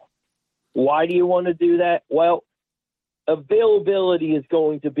now. Why do you want to do that? Well, availability is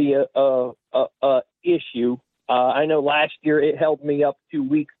going to be a issue. I know last year it held me up 2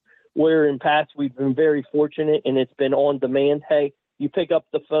 weeks, where in past we've been very fortunate and it's been on demand. Hey, you pick up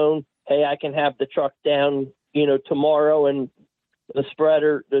the phone. Hey, I can have the truck down, tomorrow, and the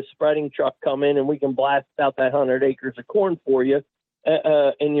spreading truck come in and we can blast out that 100 acres of corn for you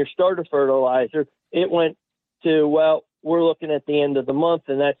and your starter fertilizer. It went to, well, we're looking at the end of the month,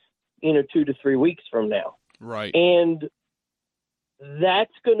 and that's, 2 to 3 weeks from now. Right. And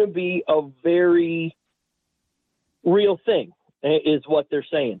that's going to be a very real thing, is what they're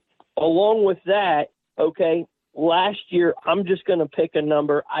saying. Along with that, okay, last year, I'm just going to pick a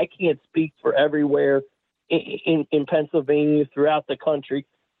number. I can't speak for everywhere in Pennsylvania, throughout the country,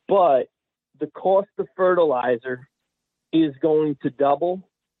 but the cost of fertilizer is going to double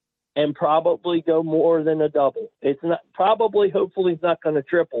and probably go more than a double. It's not hopefully it's not going to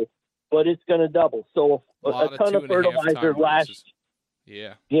triple, but it's going to double. So a ton of fertilizer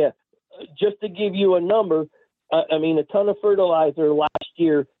Yeah. Just to give you a number, a ton of fertilizer last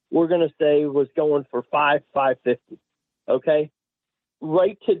year, we're going to say was going for $550. Okay.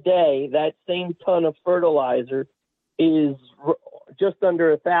 Right today, that same ton of fertilizer is just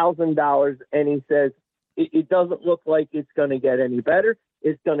under $1,000, and he says it doesn't look like it's going to get any better.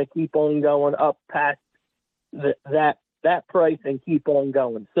 It's going to keep on going up past that price and keep on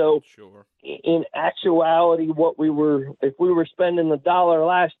going. So, sure. In actuality, if we were spending $1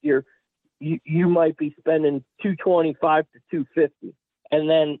 last year, you might be spending $2.25 to $2.50, and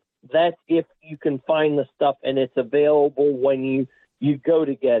then that's if you can find the stuff and it's available when you go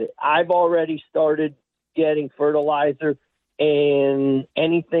to get it. I've already started getting fertilizer, and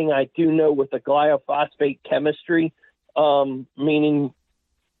anything I do know with the glyphosate chemistry, meaning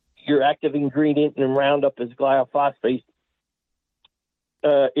your active ingredient in Roundup is glyphosate.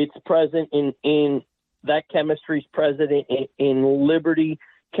 It's present in that chemistry is present in Liberty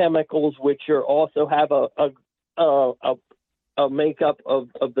Chemicals, which also have a makeup of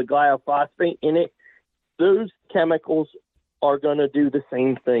the glyphosate in it. Those chemicals are going to do the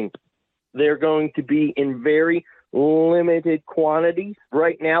same thing. They're going to be in very limited quantities.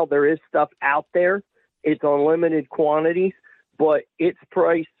 Right now, there is stuff out there. It's on limited quantities, but it's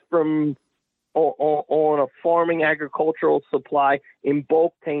priced from on a farming agricultural supply in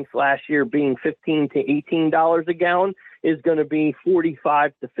bulk tanks last year being $15 to $18 a gallon is going to be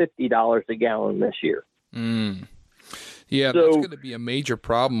 $45 to $50 a gallon this year. Yeah, So, that's going to be a major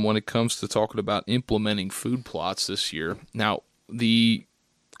problem when it comes to talking about implementing food plots this year. Now, the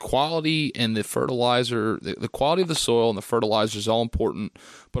quality and the fertilizer, the quality of the soil and the fertilizer is all important,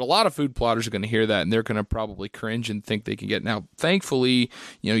 but a lot of food plotters are going to hear that and they're going to probably cringe and think they can get. Now, thankfully,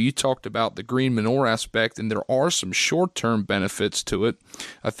 you talked about the green manure aspect, and there are some short-term benefits to it.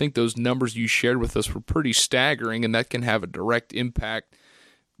 I think those numbers you shared with us were pretty staggering, and that can have a direct impact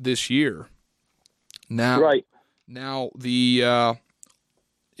this year. Now, right. Now,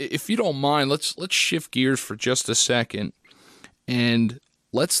 if you don't mind, let's shift gears for just a second, and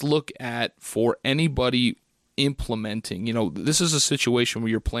let's look at, for anybody implementing, this is a situation where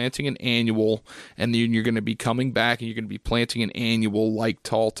you're planting an annual, and then you're going to be coming back and you're going to be planting an annual like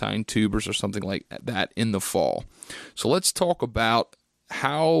tall tine tubers or something like that in the fall. So let's talk about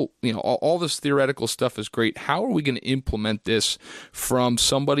how, all this theoretical stuff is great. How are we going to implement this from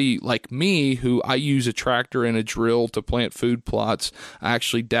somebody like me, who I use a tractor and a drill to plant food plots? I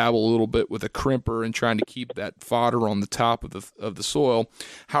actually dabble a little bit with a crimper and trying to keep that fodder on the top of the soil.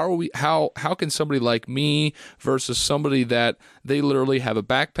 How can somebody like me versus somebody that they literally have a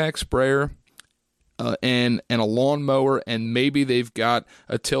backpack sprayer and a lawnmower, and maybe they've got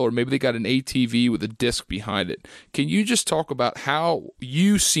a tiller, maybe they got an ATV with a disc behind it. Can you just talk about how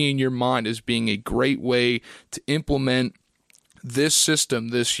you see in your mind as being a great way to implement this system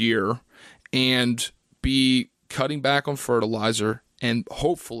this year and be cutting back on fertilizer and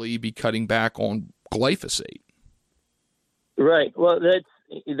hopefully be cutting back on glyphosate? Right. Well,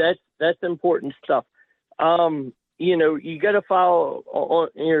 that's important stuff. You got to follow on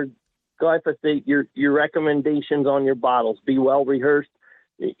your glyphosate, your recommendations on your bottles. Be well rehearsed.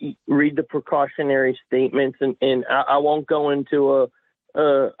 Read the precautionary statements, and I won't go into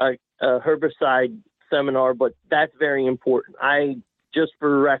a herbicide seminar, but that's very important. Just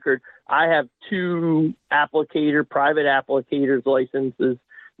for record, I have 2 private applicators licenses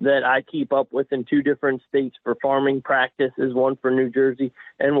that I keep up with in 2 different states for farming practices, one for New Jersey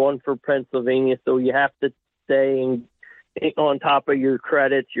and one for Pennsylvania. So you have to stay on top of your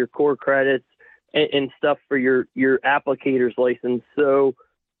credits, your core credits, and stuff for your applicator's license. So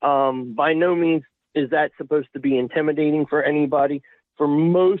by no means is that supposed to be intimidating for anybody. For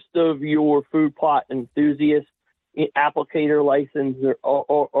most of your food plot enthusiasts, applicator licenses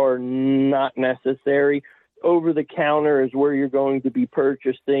are not necessary. Over the counter is where you're going to be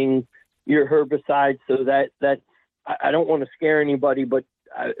purchasing your herbicides. So that I don't want to scare anybody, but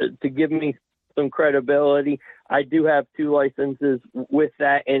to give me some credibility, I do have 2 licenses with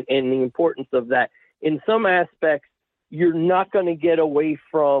that, and the importance of that. In some aspects, you're not going to get away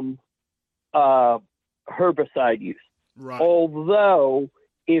from herbicide use. Right. Although,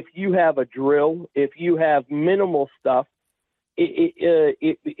 if you have a drill, if you have minimal stuff,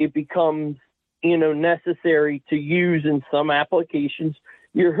 it becomes necessary to use in some applications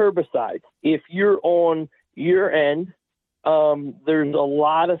your herbicides. If you're on your end, there's a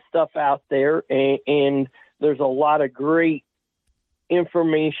lot of stuff out there, and there's a lot of great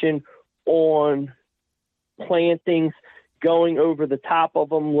information on plantings, going over the top of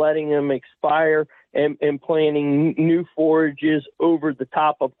them, letting them expire, and planting new forages over the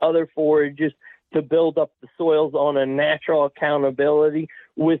top of other forages to build up the soils on a natural accountability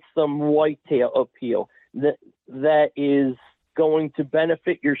with some whitetail appeal. That is going to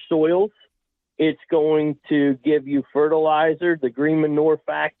benefit your soils. It's going to give you fertilizer, the green manure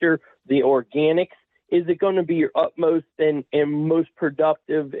factor, the organics. Is it going to be your utmost and most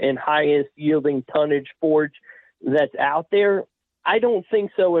productive and highest yielding tonnage forage that's out there? I don't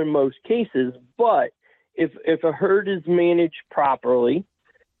think so in most cases, but if a herd is managed properly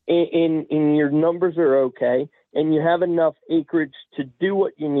and your numbers are okay and you have enough acreage to do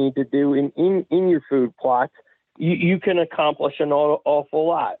what you need to do in your food plots, you can accomplish an awful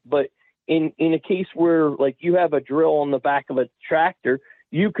lot. But in a case where, like, you have a drill on the back of a tractor,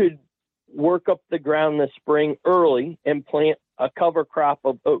 you could work up the ground this spring early and plant a cover crop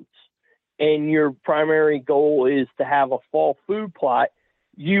of oats. And your primary goal is to have a fall food plot.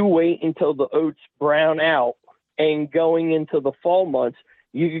 You wait until the oats brown out, and going into the fall months,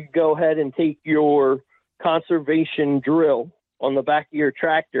 you could go ahead and take your conservation drill on the back of your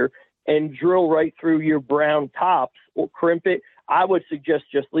tractor and drill right through your brown tops or crimp it. I would suggest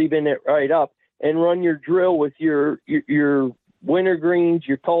just leaving it right up and run your drill with your wintergreens,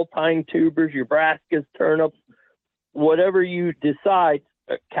 your tall tine tubers, your brassicas, turnips, whatever you decide.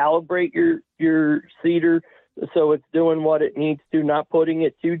 Calibrate your seeder so it's doing what it needs to, not putting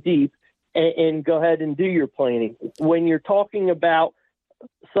it too deep, and go ahead and do your planting. When you're talking about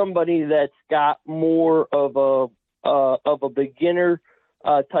somebody that's got more of a beginner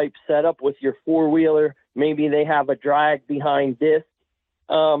type setup with your 4-wheeler maybe they have a drag behind disc.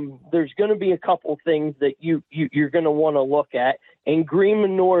 There's going to be a couple things that you're going to want to look at. And green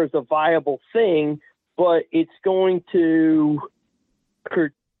manure is a viable thing, but it's going to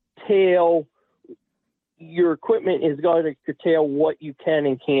curtail your equipment is going to curtail what you can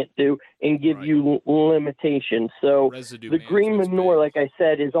and can't do and give you limitations. So the green manure, like I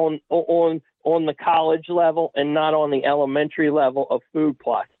said, is on the college level and not on the elementary level of food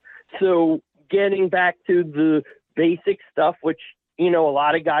plots. So getting back to the basic stuff, which, a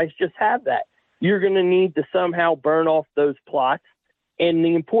lot of guys just have that. You're going to need to somehow burn off those plots. And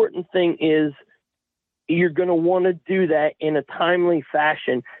the important thing is you're going to want to do that in a timely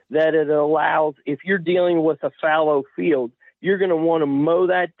fashion that it allows, if you're dealing with a fallow field, you're going to want to mow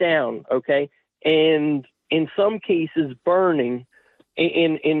that down, okay? And in some cases, burning,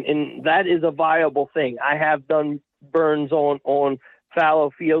 and that is a viable thing. I have done burns on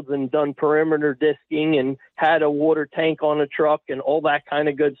fallow fields and done perimeter disking and had a water tank on a truck and all that kind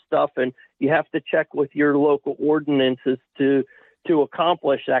of good stuff. And you have to check with your local ordinances to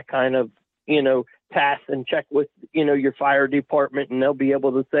accomplish that kind of, task, and check with, your fire department, and they'll be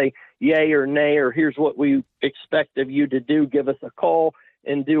able to say yay or nay, or here's what we expect of you to do. Give us a call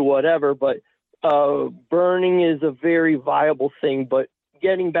and do whatever. But burning is a very viable thing. But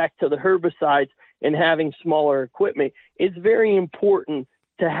getting back to the herbicides and having smaller equipment, it's very important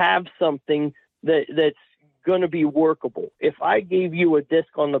to have something that's going to be workable. If I gave you a disc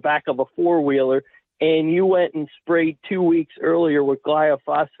on the back of a four-wheeler and you went and sprayed 2 weeks earlier with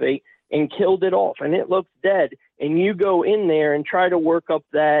glyphosate and killed it off and it looks dead, and you go in there and try to work up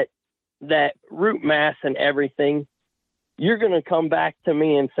that root mass and everything, you're going to come back to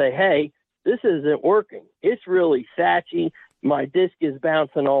me and say, hey, this isn't working. It's really satchy. My disc is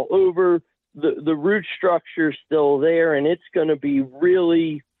bouncing all over. The root structure is still there, and it's going to be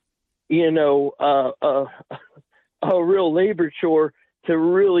really, a real labor chore to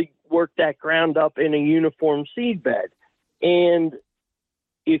really work that ground up in a uniform seed bed. And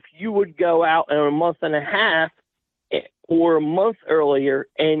if you would go out in a month and a half or a month earlier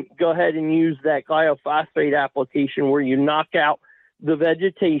and go ahead and use that glyphosate application where you knock out the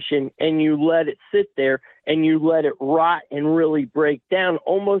vegetation and you let it sit there and you let it rot and really break down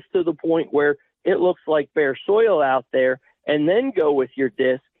almost to the point where it looks like bare soil out there, and then go with your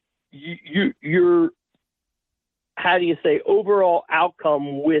disc, your overall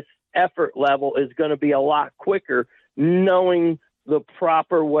outcome with effort level is going to be a lot quicker, knowing the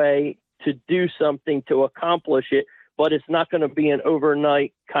proper way to do something to accomplish it. But it's not going to be an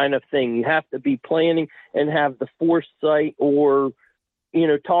overnight kind of thing. You have to be planning and have the foresight, or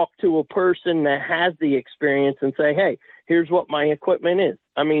talk to a person that has the experience and say, hey, here's what my equipment is.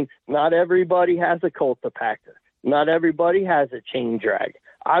 I mean, not everybody has a Cultipacker. Not everybody has a chain drag.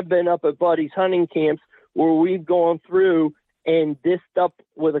 I've been up at buddies' hunting camps where we've gone through and disked up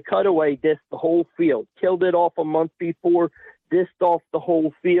with a cutaway disc the whole field, killed it off a month before, disked off the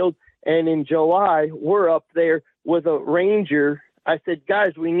whole field. And in July, we're up there with a Ranger. I said,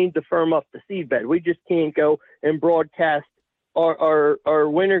 guys, we need to firm up the seed bed. We just can't go and broadcast our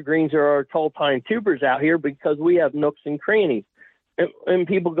wintergreens or our tall tine tubers out here because we have nooks and crannies. And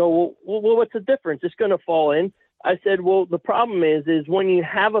people go, well, what's the difference? It's going to fall in. I said, well, the problem is when you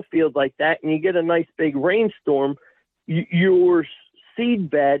have a field like that and you get a nice big rainstorm, your seed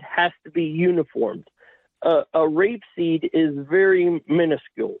bed has to be uniformed. A rapeseed is very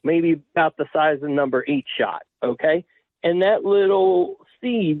minuscule, maybe about the size of number 8 shot, okay? And that little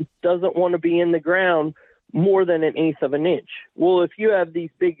seed doesn't want to be in the ground more than 1/8 of an inch. Well, if you have these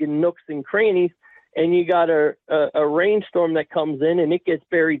big nooks and crannies and you got a rainstorm that comes in and it gets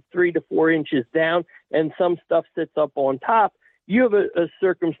buried 3 to 4 inches down and some stuff sits up on top, you have a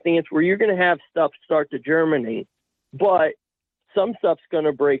circumstance where you're going to have stuff start to germinate. But some stuff's going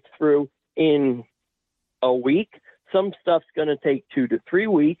to break through in a week. Some stuff's going to take 2 to 3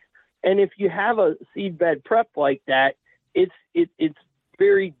 weeks. And if you have a seed bed prep like that, it's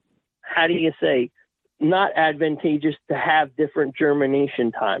very, not advantageous to have different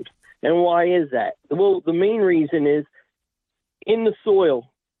germination times. And why is that? Well, the main reason is in the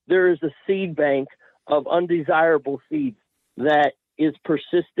soil, there is a seed bank of undesirable seeds that is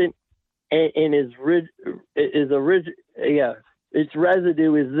persistent and its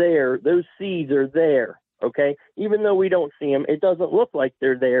residue is there. Those seeds are there. Okay. Even though we don't see them, it doesn't look like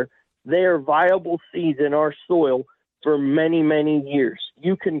they're there. They are viable seeds in our soil for many, many years.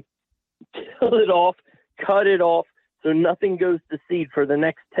 You can kill it off, cut it off, so nothing goes to seed for the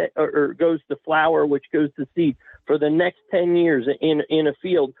next or goes to flower, which goes to seed for the next 10 years in a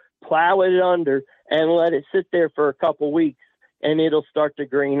field. Plow it under and let it sit there for a couple weeks. and it'll start to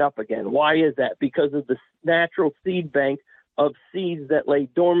green up again. Why is that? Because of the natural seed bank of seeds that lay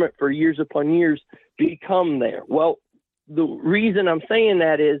dormant for years upon years become there. Well, the reason I'm saying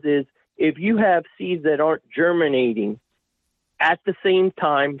that is if you have seeds that aren't germinating at the same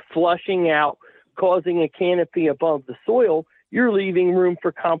time, flushing out, causing a canopy above the soil, you're leaving room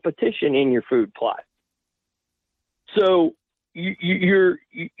for competition in your food plot. So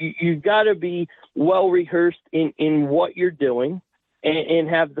you've got to be well rehearsed in what you're doing and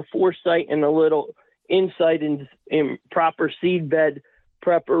have the foresight and a little insight in proper seed bed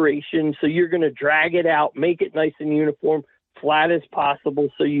preparation. So you're going to drag it out, make it nice and uniform, flat as possible,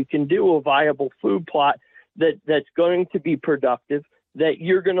 so you can do a viable food plot that's going to be productive, that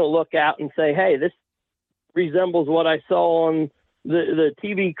you're going to look out and say, hey, this resembles what I saw on the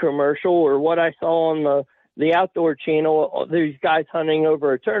TV commercial or what I saw on the outdoor channel. There's guys hunting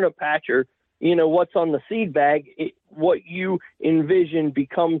over a turnip patch, or, what's on the seed bag. What you envision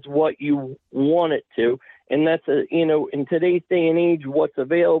becomes what you want it to. And that's in today's day and age, what's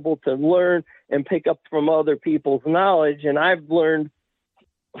available to learn and pick up from other people's knowledge. And I've learned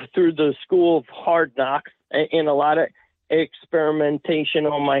through the school of hard knocks and a lot of experimentation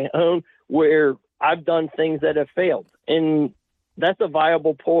on my own, where I've done things that have failed. And that's a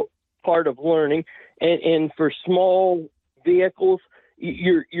viable part of learning. And for small vehicles,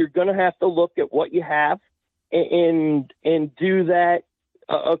 you're going to have to look at what you have and do that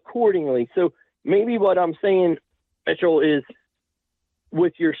accordingly. So maybe what I'm saying, Mitchell, is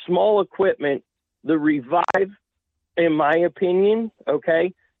with your small equipment, the Revive, in my opinion,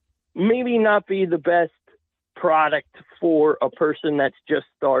 okay, maybe not be the best product for a person that's just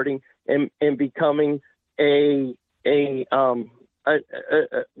starting and becoming we'll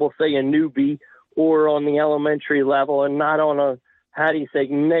say a newbie, or on the elementary level, and not on a,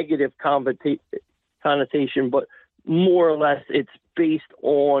 negative connotation, but more or less it's based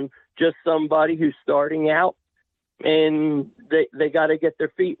on just somebody who's starting out and they got to get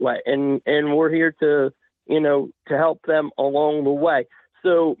their feet wet, and we're here to help them along the way.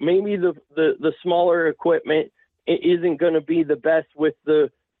 So maybe the smaller equipment isn't going to be the best with the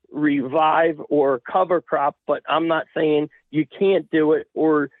Revive or cover crop, but I'm not saying you can't do it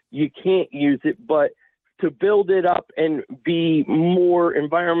or you can't use it, but to build it up and be more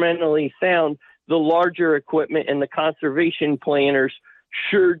environmentally sound, the larger equipment and the conservation planners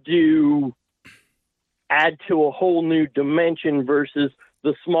sure do add to a whole new dimension versus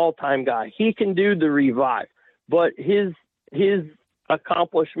the small time guy. He can do the Revive, but his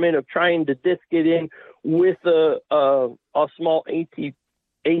accomplishment of trying to disc it in with a small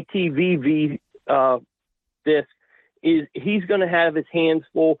ATVV disc is he's going to have his hands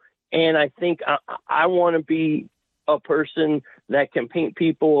full. And I think I want to be a person that can paint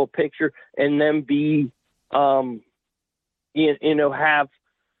people a picture and then be, have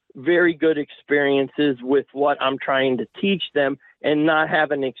very good experiences with what I'm trying to teach them, and not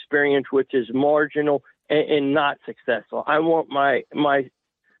have an experience which is marginal and not successful. I want my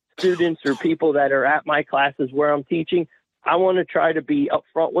students or people that are at my classes where I'm teaching, I want to try to be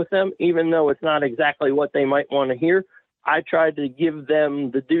upfront with them, even though it's not exactly what they might want to hear. I try to give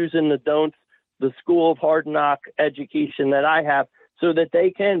them the do's and the don'ts, the school of hard knock education that I have, so that they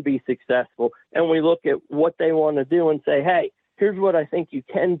can be successful. And we look at what they want to do and say, hey, here's what I think you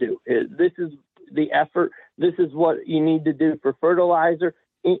can do. This is the effort. This is what you need to do for fertilizer.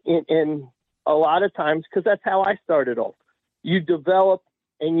 And a lot of times, because that's how I started off, you develop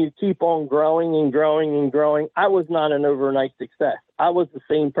and you keep on growing and growing and growing. I was not an overnight success. I was the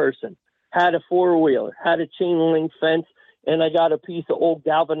same person. Had a four-wheeler, had a chain link fence, and I got a piece of old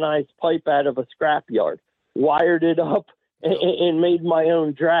galvanized pipe out of a scrapyard, wired it up, and made my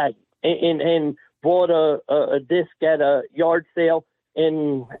own drag, and bought a disc at a yard sale,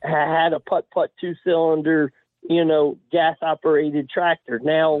 and had a putt-putt two-cylinder, gas-operated tractor.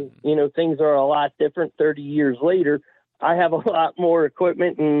 Now, things are a lot different 30 years later. I have a lot more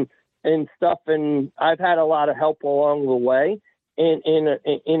equipment and stuff, and I've had a lot of help along the way.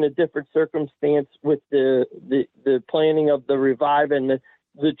 In a different circumstance with the planning of the Revive and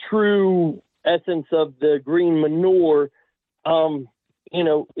the true essence of the green manure,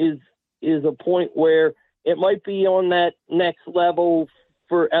 is a point where it might be on that next level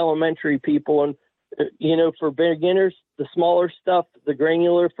for elementary people. And, for beginners, the smaller stuff, the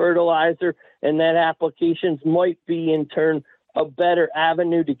granular fertilizer and that applications might be in turn a better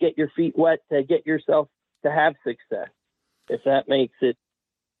avenue to get your feet wet, to get yourself to have success. If that makes it.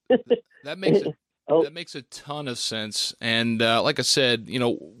 That makes a ton of sense. And like I said,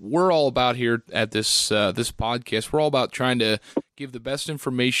 we're all about here at this podcast. We're all about trying to give the best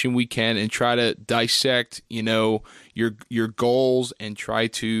information we can and try to dissect, your goals and try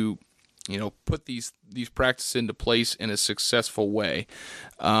to, put these practices into place in a successful way.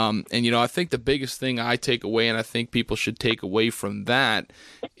 And I think the biggest thing I take away, and I think people should take away from that,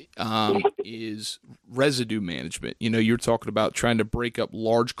 is residue management. You're talking about trying to break up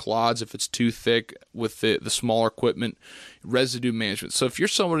large clods if it's too thick with the smaller equipment, residue management. So if you're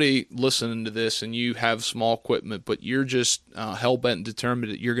somebody listening to this and you have small equipment, but you're just hell-bent and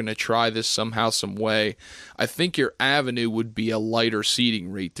determined that you're going to try this somehow, some way, I think your avenue would be a lighter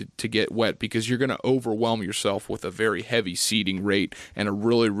seeding rate to get wet, because you're going to overwhelm yourself with a very heavy seeding rate and a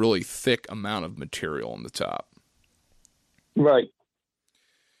really, really thick amount of material on the top. Right.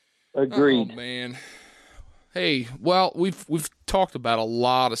 Agreed. Oh, man. Hey, well, we've talked about a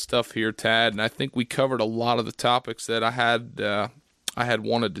lot of stuff here, Tad, and I think we covered a lot of the topics that I had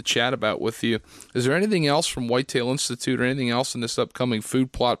wanted to chat about with you. Is there anything else from Whitetail Institute or anything else in this upcoming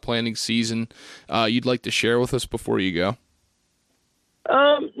food plot planting season you'd like to share with us before you go?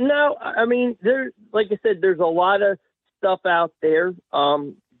 No, I mean, like I said, there's a lot of stuff out there.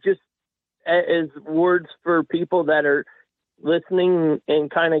 Just as words for people that are listening and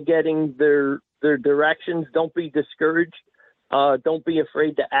kind of getting their directions. Don't be discouraged. Don't be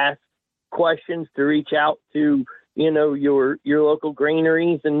afraid to ask questions, to reach out to, your local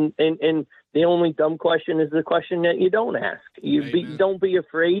granaries. And the only dumb question is the question that you don't ask. Don't be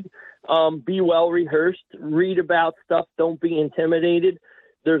afraid. Be well rehearsed. Read about stuff. Don't be intimidated.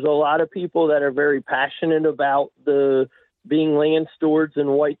 There's a lot of people that are very passionate about being land stewards and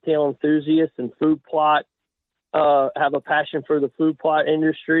whitetail enthusiasts and food plot. Have a passion for the food plot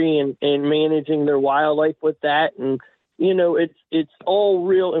industry and managing their wildlife with that. And, it's all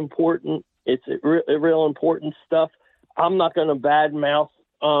real important. It's real important stuff. I'm not going to badmouth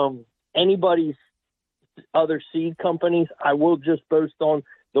anybody's other seed companies. I will just boast on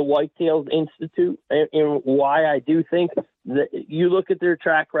the Whitetail Institute and why I do think that you look at their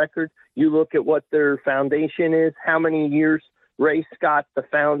track record, you look at what their foundation is, how many years Ray Scott, the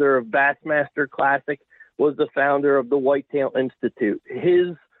founder of Bassmaster Classic, was the founder of the Whitetail Institute. His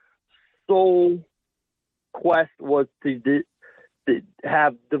sole quest was to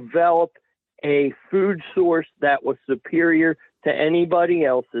have developed a food source that was superior to anybody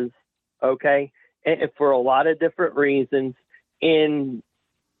else's, okay, and for a lot of different reasons. And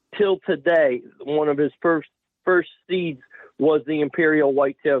till today, one of his first seeds was the Imperial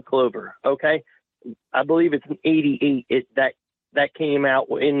Whitetail Clover, okay? I believe it's in 88 that came out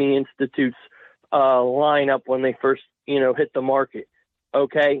in the Institute's lineup when they first, hit the market.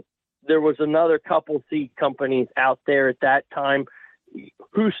 Okay. There was another couple seed companies out there at that time.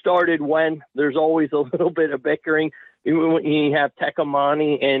 Who started when? There's always a little bit of bickering. You have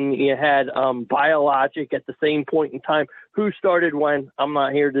Tecumani and you had Biologic at the same point in time. Who started when? I'm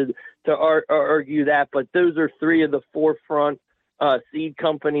not here to argue that, but those are three of the forefront seed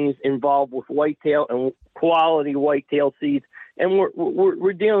companies involved with whitetail and quality whitetail seeds. And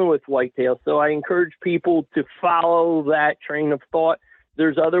we're dealing with whitetail. So I encourage people to follow that train of thought.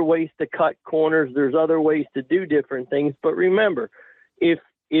 There's other ways to cut corners. There's other ways to do different things. But remember, if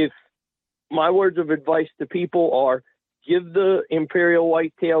my words of advice to people are, give the Imperial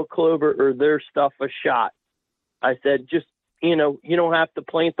Whitetail Clover or their stuff a shot. I said, just, you don't have to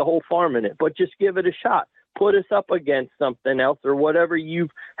plant the whole farm in it, but just give it a shot. Put us up against something else or whatever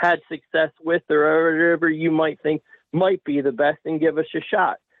you've had success with or whatever you might think might be the best, and give us a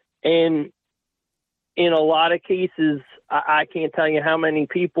shot. And in a lot of cases, I can't tell you how many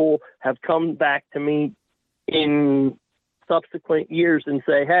people have come back to me in subsequent years and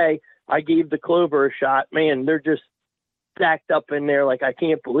say, hey, I gave the clover a shot. Man, they're just stacked up in there. Like, I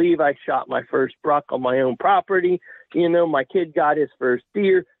can't believe I shot my first buck on my own property. My kid got his first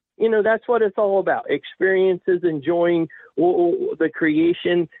deer. That's what it's all about. Experiences, enjoying the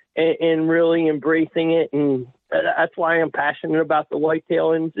creation and really embracing it. And that's why I'm passionate about the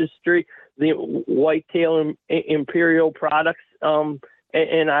whitetail industry, the whitetail Imperial products.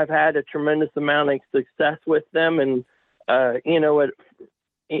 And I've had a tremendous amount of success with them. And,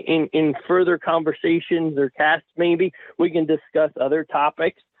 in further conversations or casts, maybe we can discuss other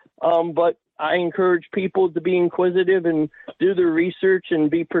topics. But I encourage people to be inquisitive and do their research and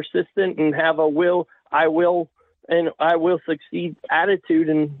be persistent and have a I will succeed attitude.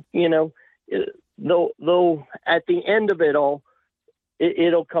 And, they'll at the end of it all,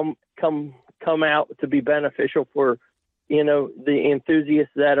 it'll come out to be beneficial for, the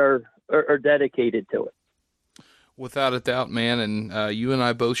enthusiasts that are dedicated to it. Without a doubt, man, and you and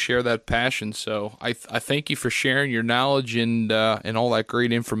I both share that passion. So I thank you for sharing your knowledge and all that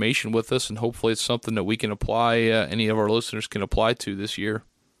great information with us, and hopefully it's something that we can apply. Any of our listeners can apply to this year.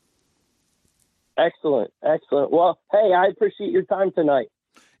 Excellent. Well, hey, I appreciate your time tonight.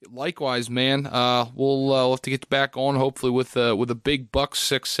 Likewise, man. We'll have to get back on hopefully with a big buck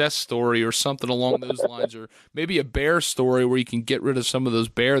success story or something along those lines, or maybe a bear story where you can get rid of some of those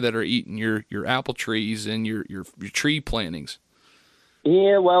bear that are eating your apple trees and your tree plantings.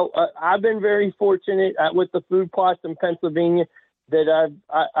 Yeah, well, I've been very fortunate with the food plots in Pennsylvania that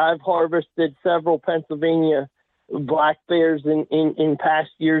I've harvested several Pennsylvania black bears in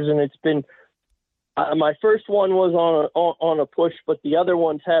past years, and it's been. My first one was on a push, but the other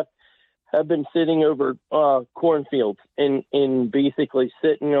ones have been sitting over cornfields and basically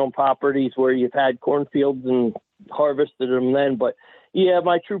sitting on properties where you've had cornfields and harvested them then. But yeah,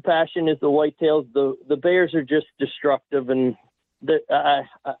 my true passion is the whitetails. The bears are just destructive, and I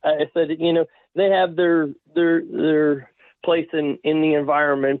said, they have their place in the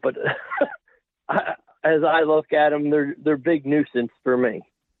environment, but as I look at them, they're big nuisance for me.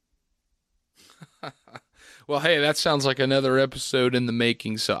 Well, hey, that sounds like another episode in the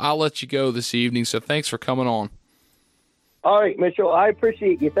making, so I'll let you go this evening, so thanks for coming on. All right, Mitchell, I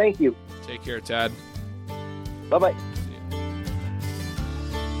appreciate you. Thank you. Take care, Tad. Bye-bye.